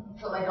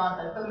 So like Dawn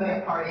said, for the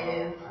most part it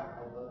is.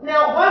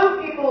 Now, why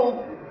would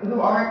people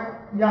who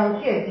aren't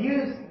young kids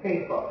use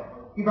Facebook?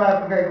 You brought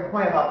up a very good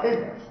point about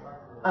business.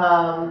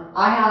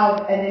 I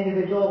have an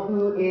individual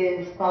who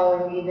is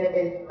following me that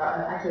is,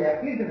 actually a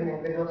few different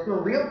individuals who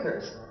are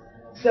realtors.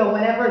 So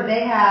whenever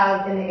they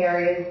have in the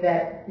areas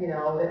that, you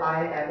know, that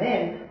I am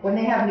in, when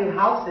they have new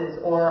houses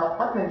or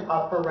apartments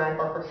up for rent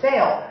or for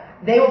sale,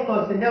 they will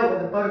post a note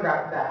with a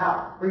photograph of that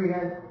house. Were you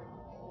guys?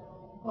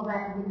 Well,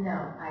 that's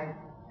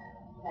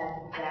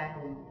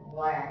exactly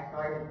why I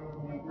started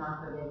using it,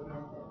 not for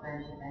business, but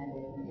friendship and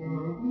business.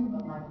 Mm-hmm.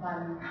 But my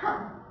son's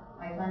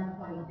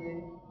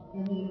 22,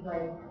 and he's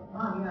like,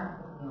 Mom, you're not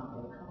supposed to be on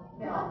Facebook.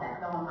 Get off that,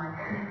 go on my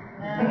phone.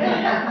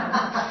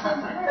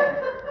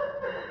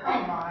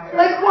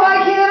 Like,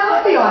 why can't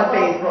I be on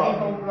Facebook?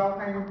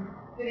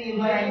 Did he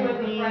invite you as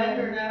a friend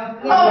or no?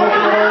 Oh,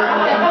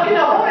 you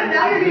know,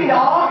 now you're getting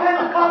all kinds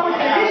of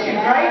complicated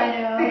issues,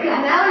 right? Because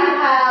now you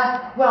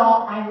have,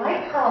 well, I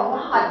like her a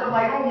lot, but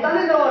my son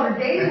is no longer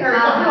dating her,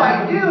 so what do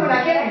I do? And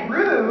I can't be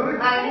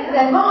rude. And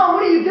then, Mom,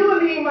 what are you doing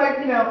being my,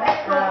 you know,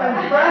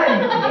 ex-girlfriend's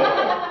friend?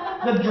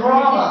 The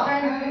drama.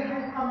 Friends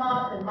pictures come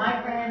up, and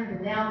my friends,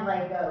 and now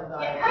like, oh,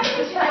 God. Yeah, kind of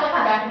makes you feel like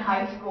you're back in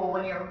high school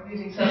when you're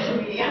using social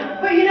media.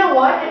 But you know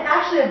what? It's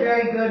actually a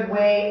very good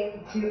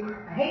way to,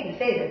 I hate to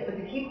say this, but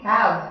to keep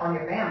tabs on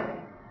your family.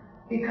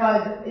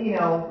 Because, you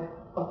know,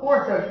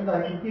 before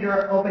the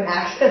computer open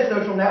access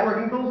social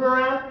networking tools were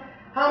around,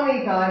 how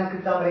many times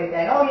could somebody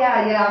say, oh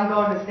yeah, I'm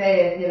going to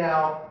stay at, you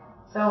know,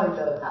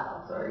 so-and-so's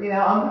house, or, you know,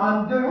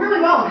 I'm doing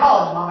really well in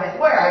college, Mom, I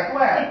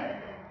swear.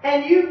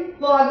 And you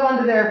log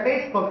onto their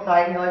Facebook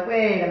site and you're like,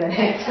 wait a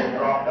minute.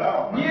 Dropped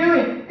out.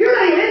 You're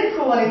not even in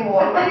school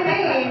anymore. What do you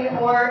mean?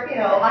 Or, you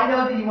know, I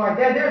know that you weren't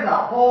there. There's a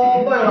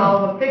whole bunch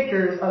of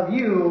pictures of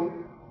you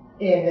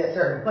in a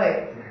certain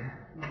place.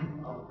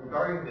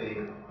 Regarding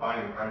the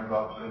finding friends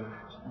option,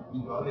 a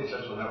lot of these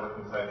social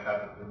networking sites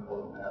have an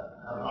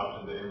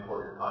option to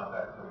import your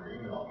contacts from your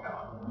email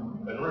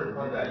account. But in order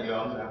to do that, you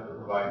also have to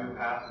provide your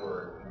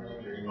password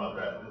and your email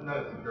address. Isn't that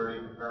a security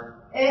concern?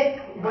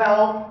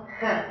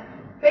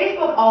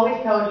 Facebook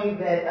always tells you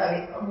that,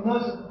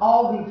 most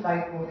all of these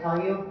sites will tell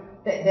you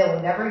They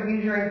will never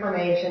use your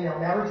information. They'll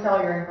never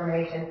sell your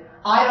information.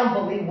 I don't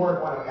believe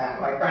word one of that,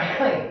 quite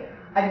frankly.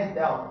 I just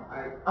don't.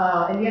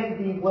 And you have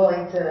to be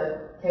willing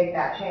to take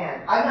that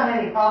chance. I've not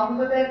had any problems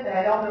with it, and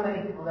I don't know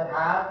many people that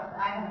have.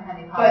 I haven't had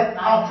any problems.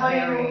 But I'll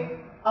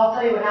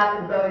tell you what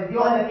happens though is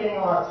you'll end up getting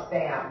a lot of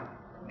spam.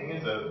 The thing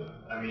is that,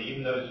 I mean,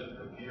 even though it's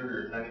just a computer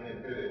you're sending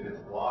it to, if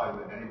it's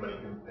blogged, then anybody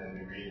can send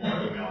you read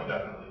an email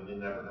indefinitely. You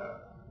never know.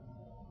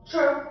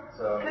 True.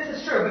 So this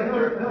is true, but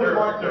who there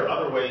wants are to?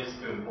 other ways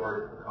to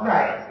import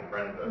contacts and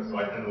friends, though, so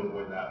I tend to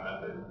avoid that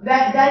method.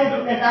 That's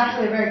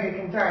actually a very good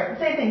concern.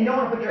 Same thing. You don't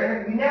want to put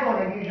you never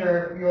want to use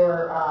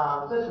your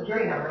social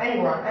security number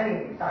anywhere on any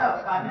of these sites.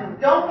 Oh, God, no.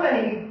 Don't put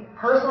any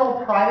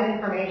personal, private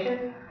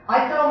information.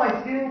 I tell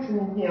my students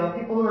and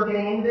people who are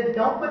getting into this,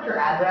 don't put your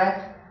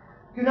address.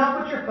 Do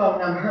not put your phone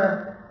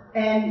number.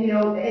 And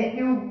if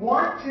you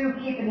want to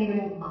keep an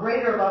even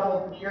greater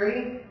level of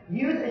security,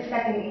 use a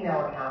second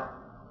email account.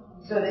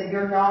 So that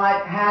you're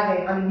not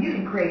having, you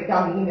can create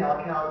dummy email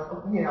accounts,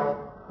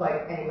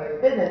 like anybody's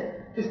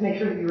business. Just make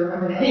sure that you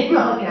remember that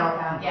email account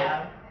password.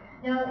 Yeah.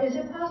 Now, is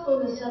it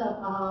possible to set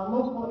up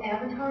multiple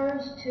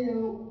avatars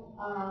to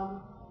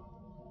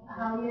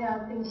how you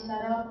have things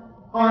set up?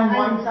 On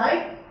one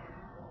site?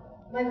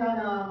 Like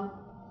on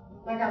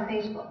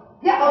Facebook.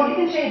 Yeah, you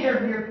can change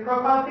your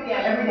profile picture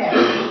every day.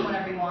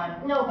 Whenever you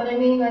want. No, but I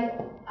mean, like,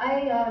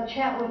 I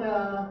chat with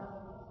a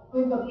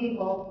group of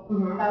people,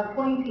 about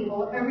 20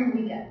 people every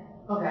weekend.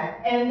 Okay.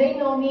 And they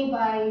know me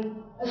by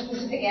a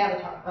specific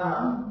avatar.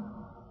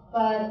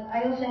 But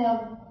I also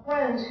have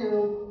friends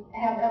who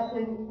have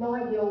absolutely no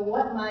idea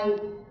what my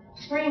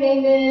screen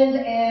name is,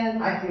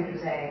 and I see what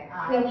you're saying.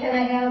 can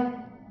I have?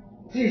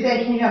 So you're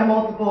saying can you have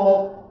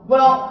multiple?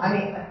 Well,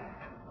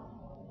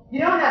 you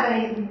don't have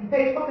any.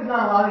 Facebook is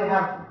not allowed you to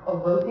have a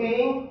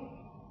rotating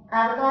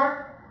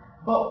avatar,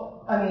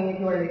 but if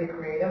you wanted to get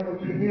creative,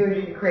 what you could do is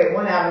you could create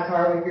one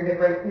avatar with your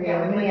different,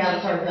 mini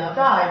avatars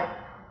inside.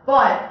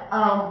 But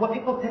what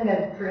people tend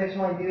to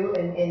traditionally do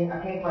in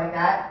a case like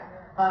that,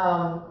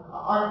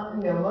 on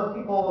most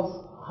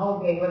people's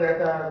homepage, whether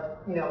it's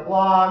a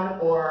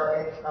blog or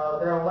it's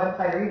their own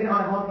website or even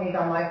on a homepage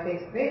on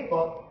MySpace or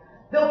Facebook,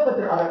 they'll put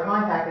their other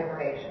contact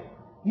information.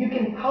 You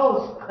can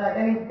post.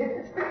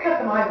 It's pretty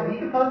customizable. You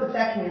can post a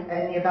section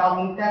in the About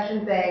Me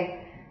section saying,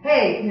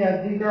 hey,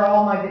 these are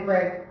all my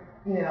different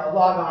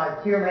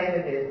logons. Here are my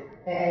images,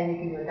 and you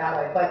can do it that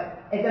way. But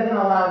it doesn't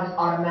allow just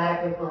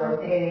automatically for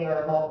rotating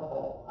or multiple.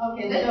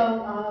 Okay, this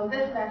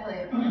is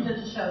actually,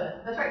 just to show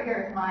this right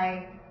here is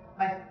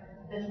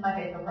this is my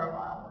Facebook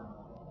profile.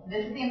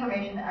 This is the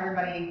information that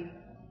everybody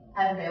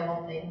has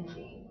available so they can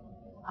see.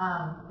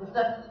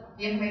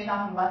 The information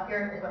off the left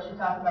here is what she's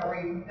talking about, where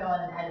you can fill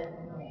in and edit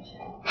this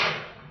information.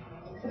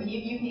 So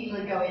you can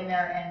easily go in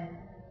there and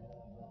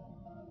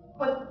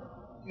put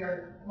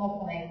your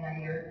multiple names in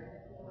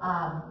there.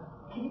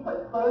 Can you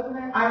put photos in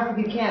there? I don't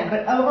think you can,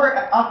 but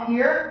up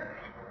here,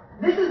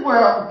 this is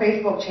where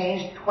Facebook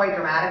changed quite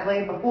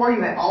dramatically. Before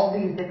you had all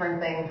these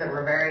different things that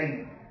were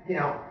very,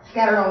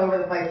 scattered all over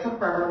the place, took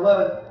forever to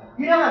load.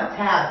 You now have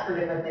tabs for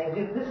different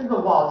things. This is the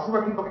wall. This is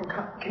where people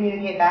can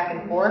communicate back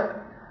and forth.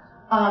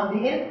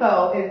 The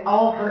info is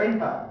all of her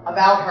info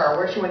about her,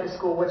 where she went to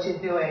school, what she's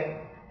doing.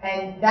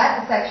 And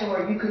that's a section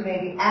where you could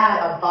maybe add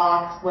a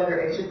box, whether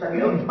it's just a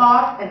notes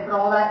box, and put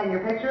all that in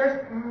your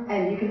pictures,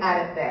 and you can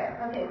add it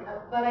there. Okay,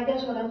 but I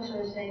guess what I'm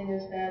sort of saying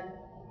is that,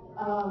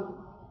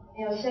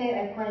 say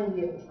I friend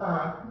you.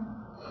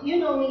 You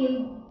know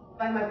me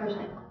by my first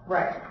name.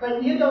 Right.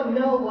 But you don't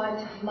know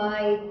what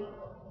my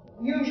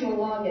usual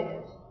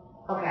login is.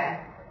 Okay.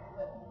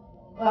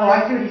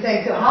 I see what you're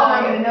saying. So how am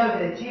I going to know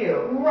that it's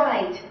you?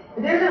 Right.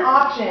 There's an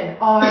option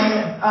on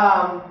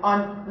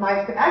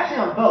MySpace, actually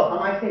on both, on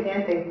MySpace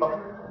and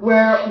Facebook,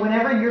 where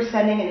whenever you're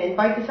sending an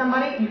invite to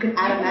somebody, you can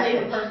add a message. You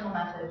can leave a personal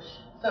message.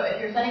 So if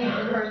you're sending it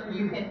to the person,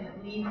 you can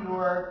leave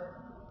your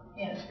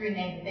screen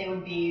name that they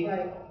would be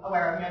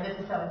aware of. This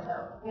is so and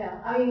so.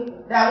 Yeah,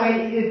 that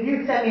way, if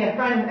you send me a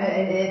friend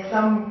and it's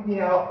some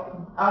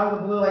out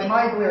of the blue, like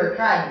my blue or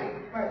tragedy,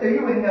 so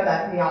you wouldn't know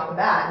that to me off the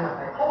bat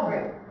unless I told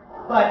you.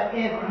 But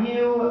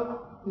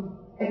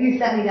if you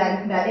sent me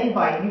that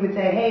invite, you would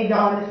say, hey,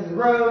 Dawn, this is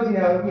Rose,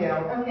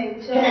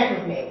 okay, so, connect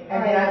with me.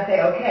 And then I'd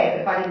say, okay.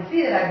 But if I didn't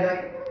see it, I'd be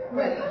like,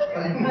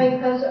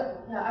 because,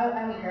 I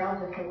don't care, I'll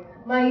just say,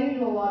 my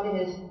usual login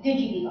is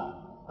DigiDiva.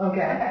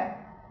 Okay.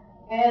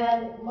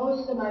 And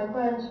most of my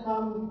friends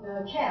from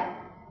the chat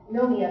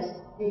know me as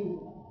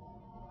DigiDiva.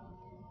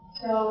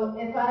 So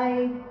if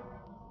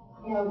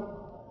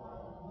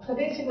so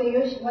basically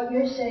what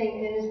you're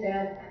saying is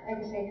that I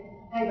can say,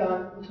 hi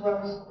Dawn, it's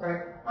Rose.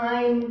 Right.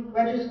 I'm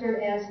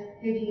registered as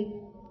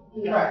DigiDiva.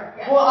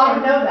 Right. Well, I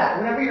would know that.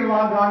 Whenever you're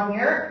logged on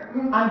here,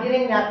 I'm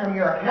getting that from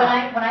your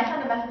account. When I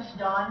send a message to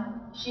Dawn,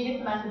 she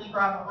gets a message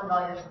from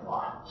Rebellious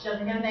Squad. She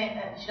doesn't get a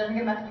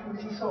message from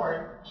Missy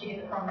Sorg. She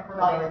gets it from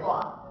Rebellious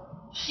Squad.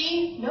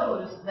 She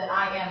knows that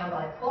I am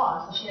Rebellious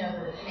Squad, so she knows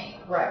that it's me.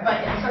 Right.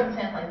 But in a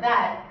circumstance like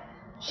that,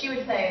 she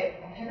would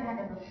say, who the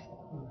heck is this?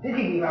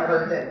 DigiDiva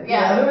person.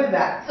 Yeah. Who is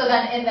that? So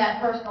then in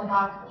that personal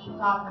box that she's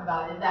talking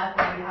about, is that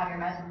where you have your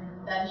messages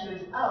then she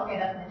was, oh, okay,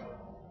 that's Missy.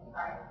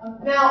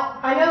 Alright. Now,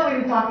 I know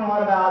we've been talking a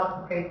lot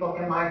about Facebook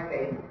and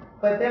MySpace,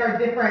 but there are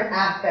different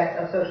aspects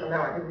of social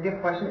networking. Did you have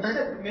a question, Chris?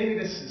 Maybe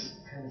this is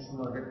kind of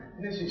similar.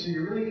 I notice so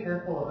you're really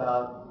careful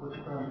about what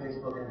you put on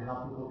Facebook and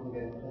how people can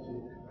get in touch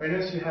with you. But I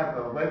notice you have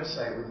a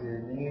website with your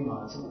name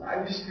on it. So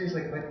I'm just curious,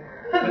 like,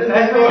 what's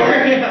that for?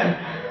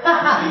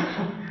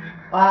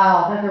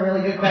 Wow, that's a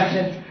really good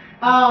question.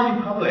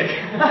 Pretty public.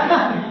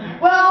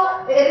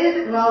 Well, it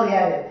is. Well,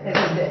 yeah, it is. It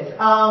just is.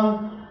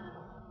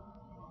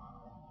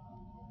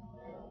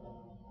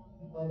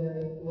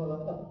 Well,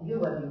 it's up to you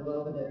whether you go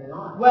over there or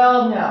not.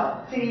 Well,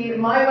 no. See,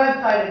 my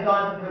website is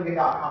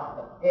dawnpittsburgh.com.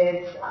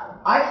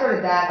 I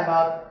started that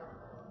about,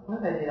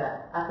 when did I do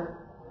that? After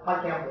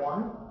Podcamp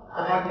 1?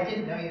 I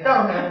didn't know you.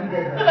 No, you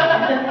didn't.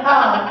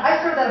 I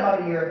started that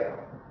about a year ago.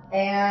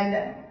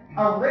 And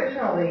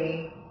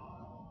originally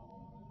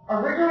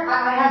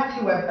I have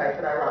two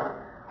websites that I run.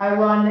 I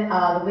run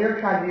the Lyric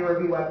Tragedy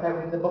Review website,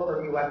 which is a book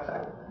review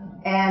website.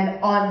 And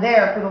on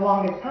there, for the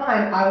longest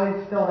time, I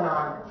was still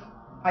anonymous.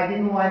 I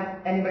didn't want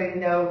anybody to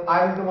know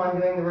I was the one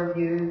doing the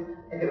reviews,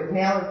 if it was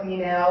male or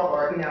female,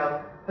 or,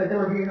 but the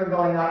reviews were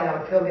going up and I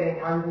was still getting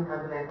tons and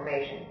tons of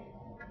information.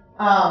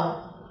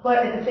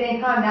 But at the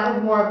same time, that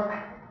was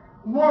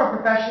more a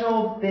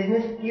professional,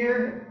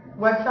 business-geared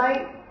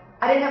website.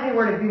 I didn't have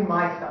anywhere to do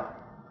my stuff.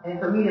 And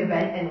for me to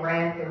vent and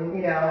rant and,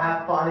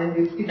 have fun and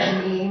do stupid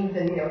memes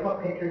and, put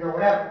pictures or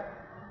whatever.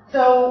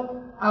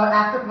 So,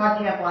 after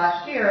Podcamp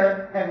last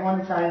year, everyone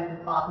decided to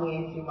pop me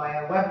into my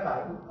own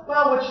website.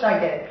 Well, what should I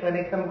get? Should I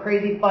make some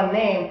crazy fun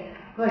name?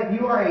 Like,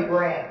 you are a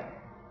brand.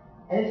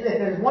 And if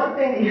there's one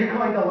thing that you're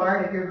going to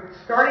learn, if you're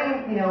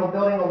starting,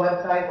 building a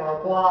website or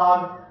a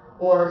blog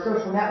or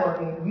social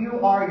networking,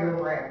 you are your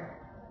brand.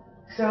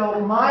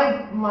 So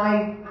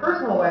my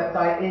personal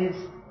website is,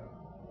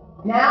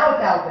 now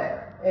it's out there.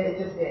 It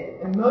just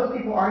is. And most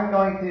people aren't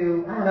going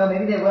to, I don't know,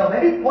 maybe they will.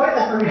 Maybe it's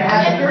pointless for me to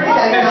have security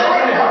settings. I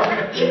don't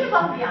know. Even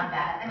above and beyond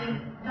that, I mean,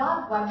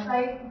 Dawn's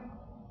website,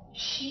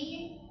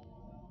 she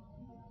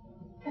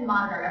can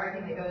monitor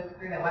everything that goes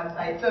through that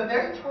website. So if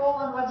there's a troll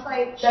on the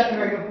website, That's a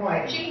very good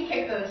point. She can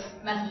kick those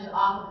messages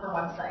off of her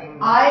website.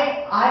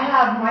 I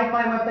have, my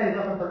website is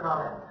open for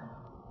comments.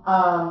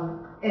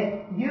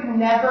 If you've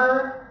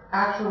never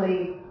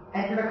actually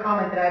entered a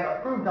comment that I've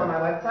approved on my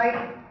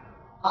website,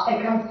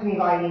 it comes to me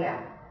via email.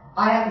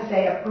 I have to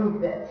say,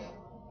 approve this,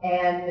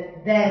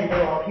 and then it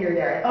will appear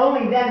there. And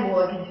only then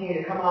will it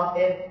continue to come up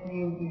if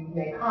you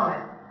make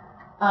comments.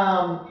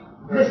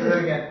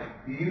 Again,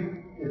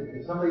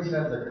 if somebody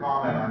sends a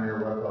comment on your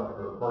website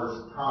for the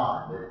first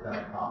time, they send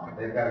a comment,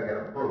 they've got to get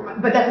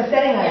approved. But that's a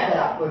setting I set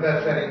up. But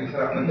that's setting you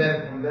set up, and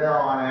then from there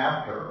on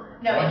after,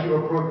 once you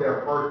approve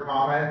their first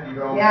comment, you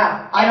don't.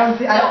 Yeah, I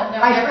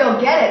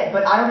still get it,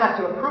 but I don't have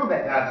to approve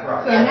it. That's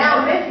right. So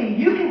now, Missy,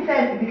 you can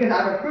send, because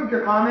I've approved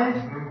your comments,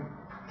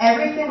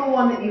 every single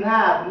one that you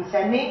have, you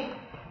send me,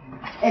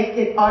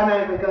 it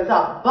automatically goes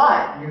up.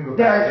 But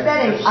there are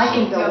settings I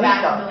can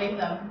delete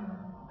them.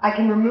 I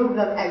can remove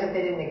them as if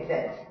they didn't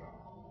exist.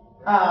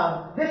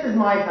 This is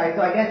my site,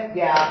 so I guess,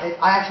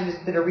 I actually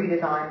just did a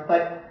redesign,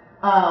 but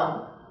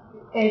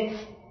it's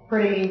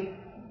pretty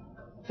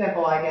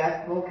simple, I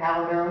guess, a little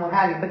calendar and what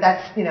have you, but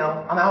that's,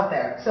 I'm out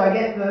there. So I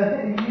guess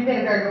you made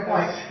a very good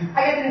point.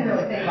 I guess I didn't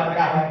really think about it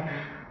that way.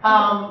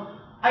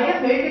 I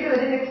guess maybe because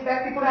I didn't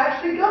expect people to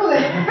actually go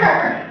there.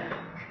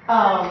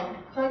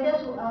 So I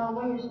guess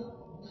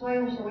so I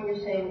understand what you're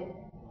saying.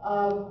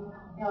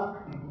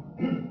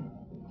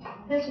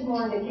 This is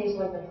more in the case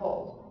like the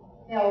trolls.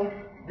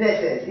 This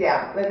is,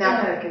 but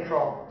that kind of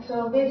control.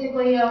 So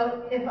basically,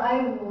 if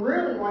I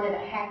really wanted to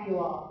hack you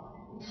up,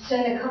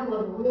 send a couple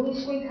of really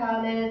sweet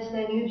comments,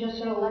 then you just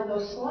sort of let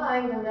those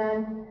slide, and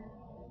then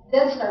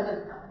start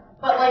the.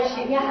 But like,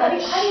 how do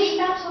you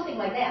stop something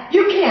like that?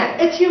 You can't.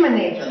 It's human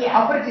nature. Yeah.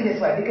 I'll put it to you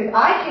this way, because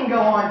I can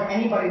go on to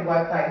anybody's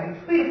website and be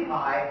complete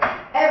pie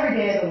every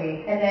day of the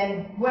week, and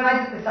then when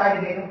I just decide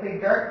to be a complete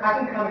jerk, I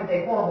can come and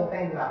say horrible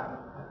things about them.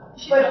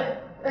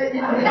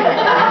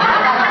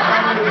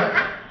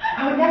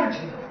 I would never do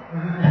this.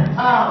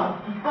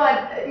 But,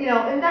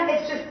 and that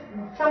it's just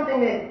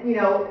something that,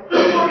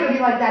 it's not going to be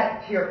like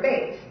that to your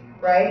face,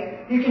 right?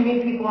 You can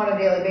meet people on a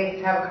daily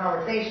basis, have a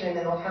conversation, and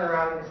then they'll turn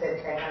around and say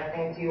the same kind of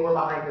thing to you or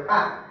behind your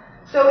back.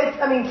 So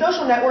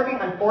social networking,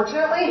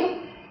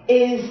 unfortunately,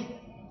 is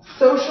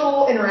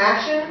social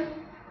interaction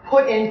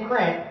put in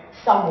print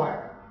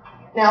somewhere.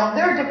 Now,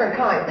 there are different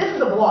kinds. This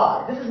is a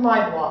blog. This is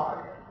my blog.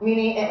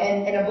 Meaning,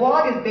 and a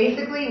blog is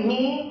basically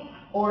me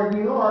or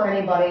you or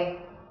anybody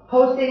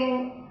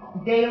posting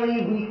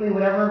daily, weekly,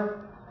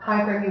 whatever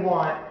time frame you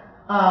want,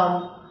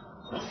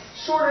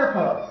 shorter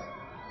posts,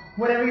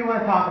 whatever you want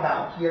to talk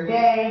about, your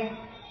day.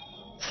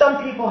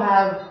 Some people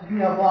have,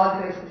 blogs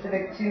that are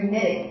specific to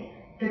knitting.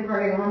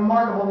 Pittsburgh is a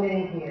remarkable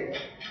knitting community,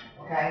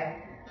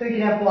 okay? So you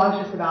can have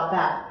blogs just about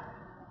that.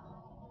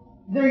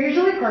 They're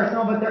usually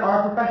personal, but there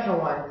are professional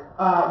ones.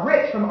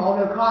 Rich from All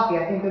No Coffee,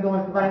 I think they're the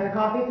ones providing the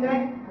coffee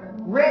today.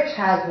 Rich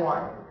has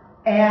one,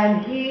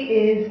 and he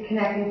is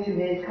connecting to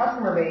his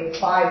customer base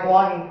by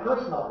blogging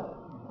personally.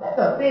 That's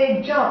a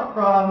big jump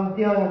from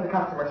dealing with the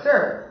customer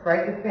service,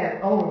 right? This man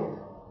owns.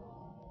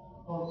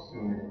 Well, just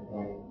to make a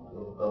point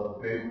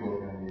of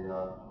Facebook and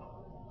the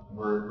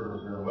word for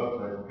your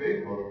website,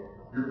 Facebook,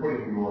 you're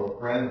putting your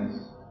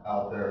friends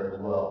out there as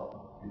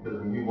well. Because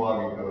when you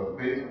log into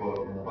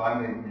Facebook, and if I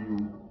make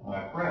you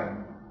my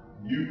friend,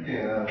 you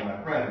can, as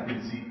my friend,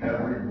 can see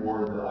every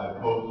board that I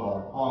post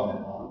on or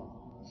comment on.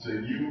 So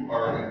you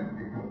are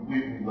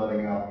completely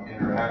letting out the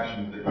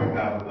interactions that you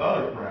have with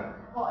other friends.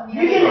 Well, I mean,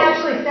 You can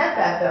actually set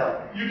that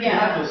though. You can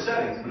have those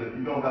settings, but if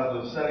you don't have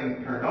those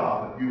settings turned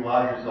off, if you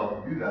allow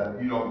yourself to do that,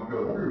 if you don't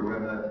go through,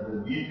 and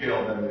the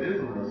detail that it is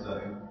in those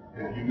settings,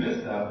 if you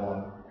miss that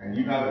one, and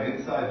you have an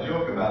inside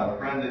joke about a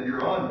friend that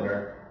you're on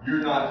there,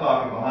 you're not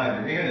talking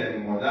behind your hand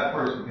anymore. That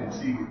person can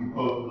see what you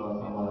posted on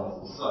someone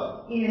else's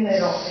site. Even they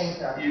don't think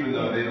so. Even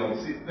though they don't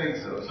think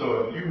so.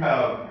 So if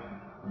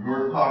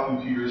you're talking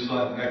to your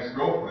son's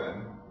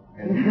ex-girlfriend,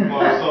 and you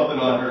post something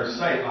on her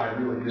site, I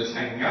really miss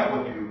hanging out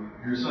with you,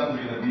 your son's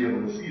going to be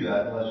able to see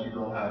that unless you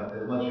have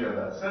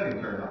that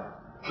setting turned on.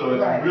 So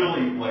it's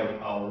really like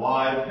a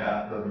live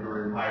cast of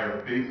your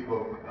entire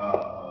Facebook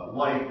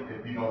life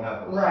if you don't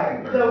have those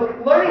settings turned on.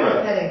 So learning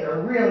the settings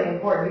are really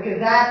important because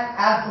that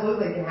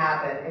absolutely can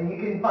happen, and you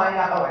can find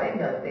out, oh, I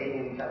didn't know that they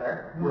knew each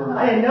other.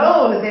 I didn't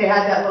know that they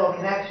had that little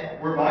connection.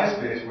 We're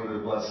MySpace where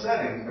there's less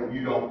settings, but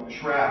you don't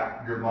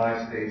track your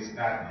MySpace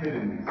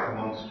activities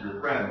amongst your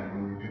friends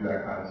when you do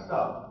that kind of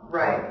stuff.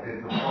 Right.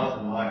 It's a plus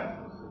and minus.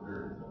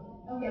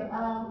 Okay,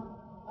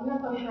 I'm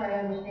not quite sure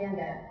I understand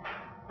that.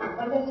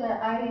 Like I said,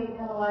 I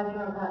have a live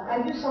journal account.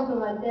 I do something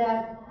like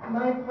that,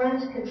 my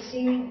friends could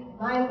see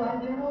my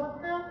live journal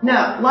account?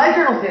 No,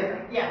 LiveJournal's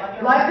different. Yeah,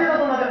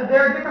 LiveJournal's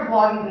there are different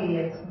blogging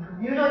mediums.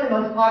 Usually the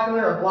most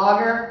popular are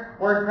Blogger,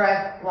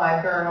 WordPress,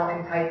 LiveJournal,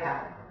 and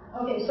Typepad.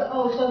 Okay,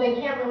 so they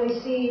can't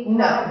really see.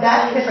 No,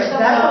 that's different.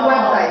 That's a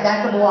website.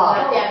 That's a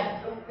blog. Yeah,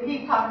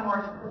 he's talking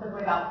more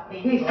specifically about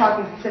Facebook. He's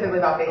talking specifically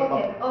about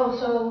Facebook. Okay,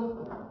 so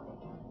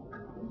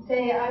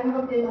say I'm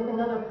hooked in with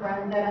another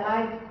friend that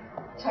I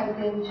typed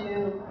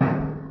into,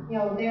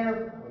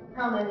 their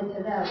comment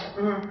to them.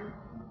 Mm-hmm.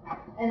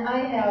 And I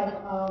have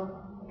a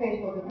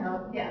Facebook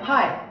account. Yeah.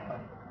 Hi.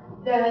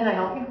 Can I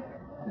help you?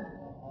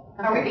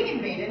 Are we being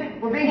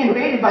invaded? We're being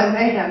invaded by the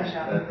Mayhem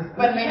Show.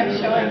 What Mayhem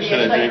Show is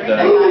Should I drink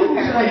that?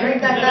 Should I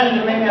drink that out of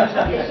the Mayhem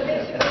Show?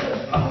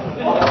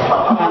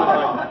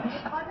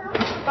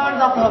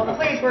 Phone's off the hook.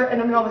 Please, we're in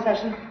the middle of a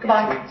session.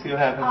 Goodbye. See what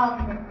happens.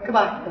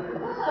 Goodbye.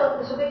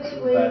 So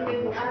basically,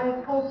 if I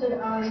posted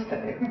on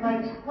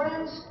my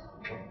friends.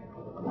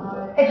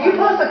 If you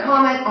post a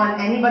comment on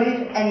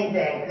anybody's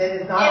anything that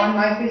is not on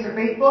MySpace or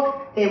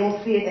Facebook, they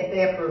will see it if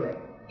they approve it.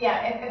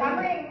 Yeah, if I'm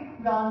reading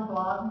Dawn's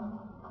blog,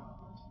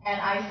 and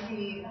I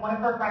see one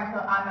of her friends who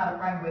I'm not a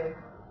friend with,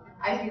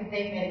 I see that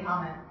they've made a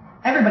comment.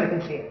 Everybody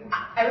can see it.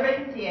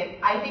 Everybody can see it.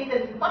 I think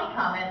that it's a funny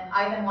comment.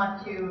 I then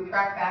want to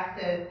track back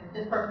to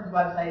this person's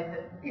website.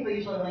 That people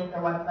usually link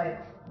their websites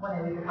when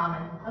they leave the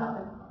comments and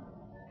stuff.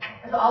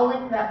 So I'll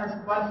link to that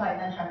person's website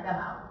and then check them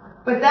out.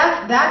 But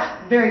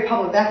that's very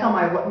public. That's on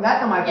my blog.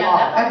 That's on my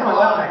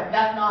website.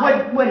 That's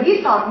not. What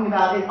he's talking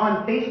about is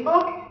on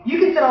Facebook. You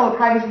can set all the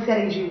privacy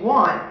settings you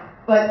want,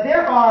 but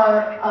there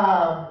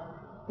are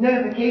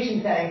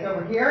notification settings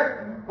over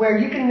here where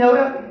you can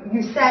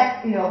you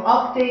set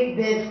update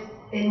this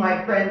in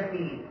my friend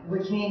feed,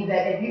 which means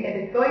that if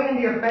it's going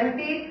into your friend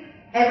feed,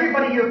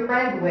 everybody you're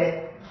friends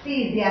with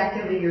sees the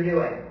activity you're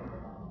doing.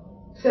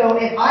 So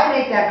if I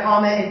make that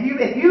comment,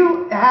 if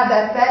you have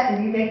that set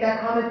and you make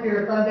that comment to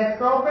your son's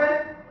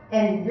ex-girlfriend,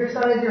 and your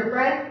son is your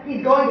friend,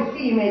 he's going to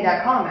see you made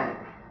that comment,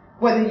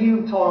 whether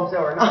you told him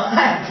so or not.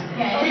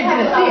 Yeah, He's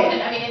going to see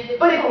it. I mean,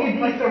 But if you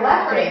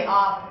deselect it,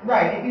 off.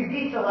 right? If you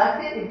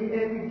deselect it, if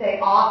you say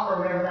off or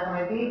whatever that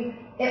might be,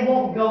 it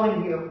won't go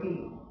into your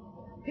feed.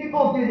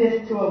 People do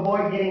this to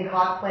avoid getting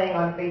caught playing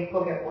on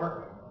Facebook at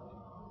work.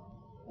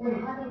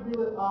 How do you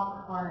do it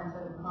off on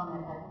instead of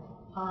comment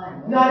at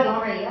time? No, It's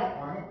already up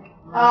on it.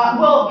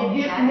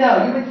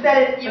 You would set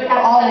it You would for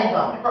have all to of set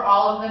them. it for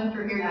all of them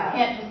through here. You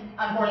can't just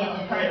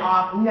unfortunately turn it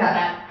off. No,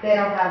 they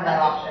don't have that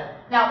option.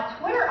 Now,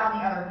 Twitter, on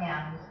the other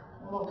hand,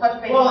 we'll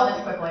touch base on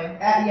this quickly.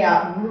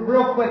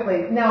 Real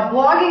quickly. Now,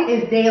 blogging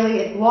is daily.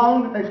 It's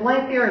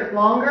lengthier, it's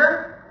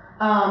longer.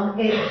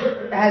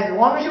 It's as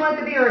long as you want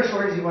it to be or as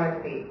short as you want it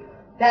to be.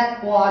 That's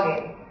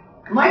blogging.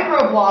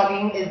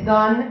 Microblogging is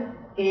done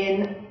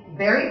in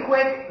very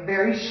quick,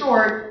 very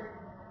short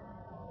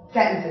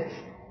sentences,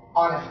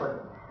 honestly.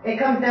 It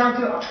comes down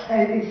to,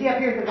 as you see up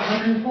here, it says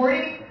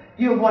 140.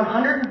 You have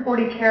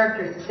 140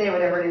 characters to say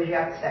whatever it is you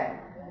have to say.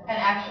 And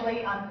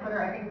actually, on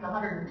Twitter, I think it's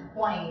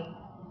 120.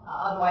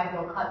 Otherwise,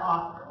 it'll cut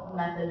off the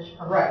message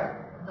from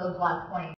those last 20.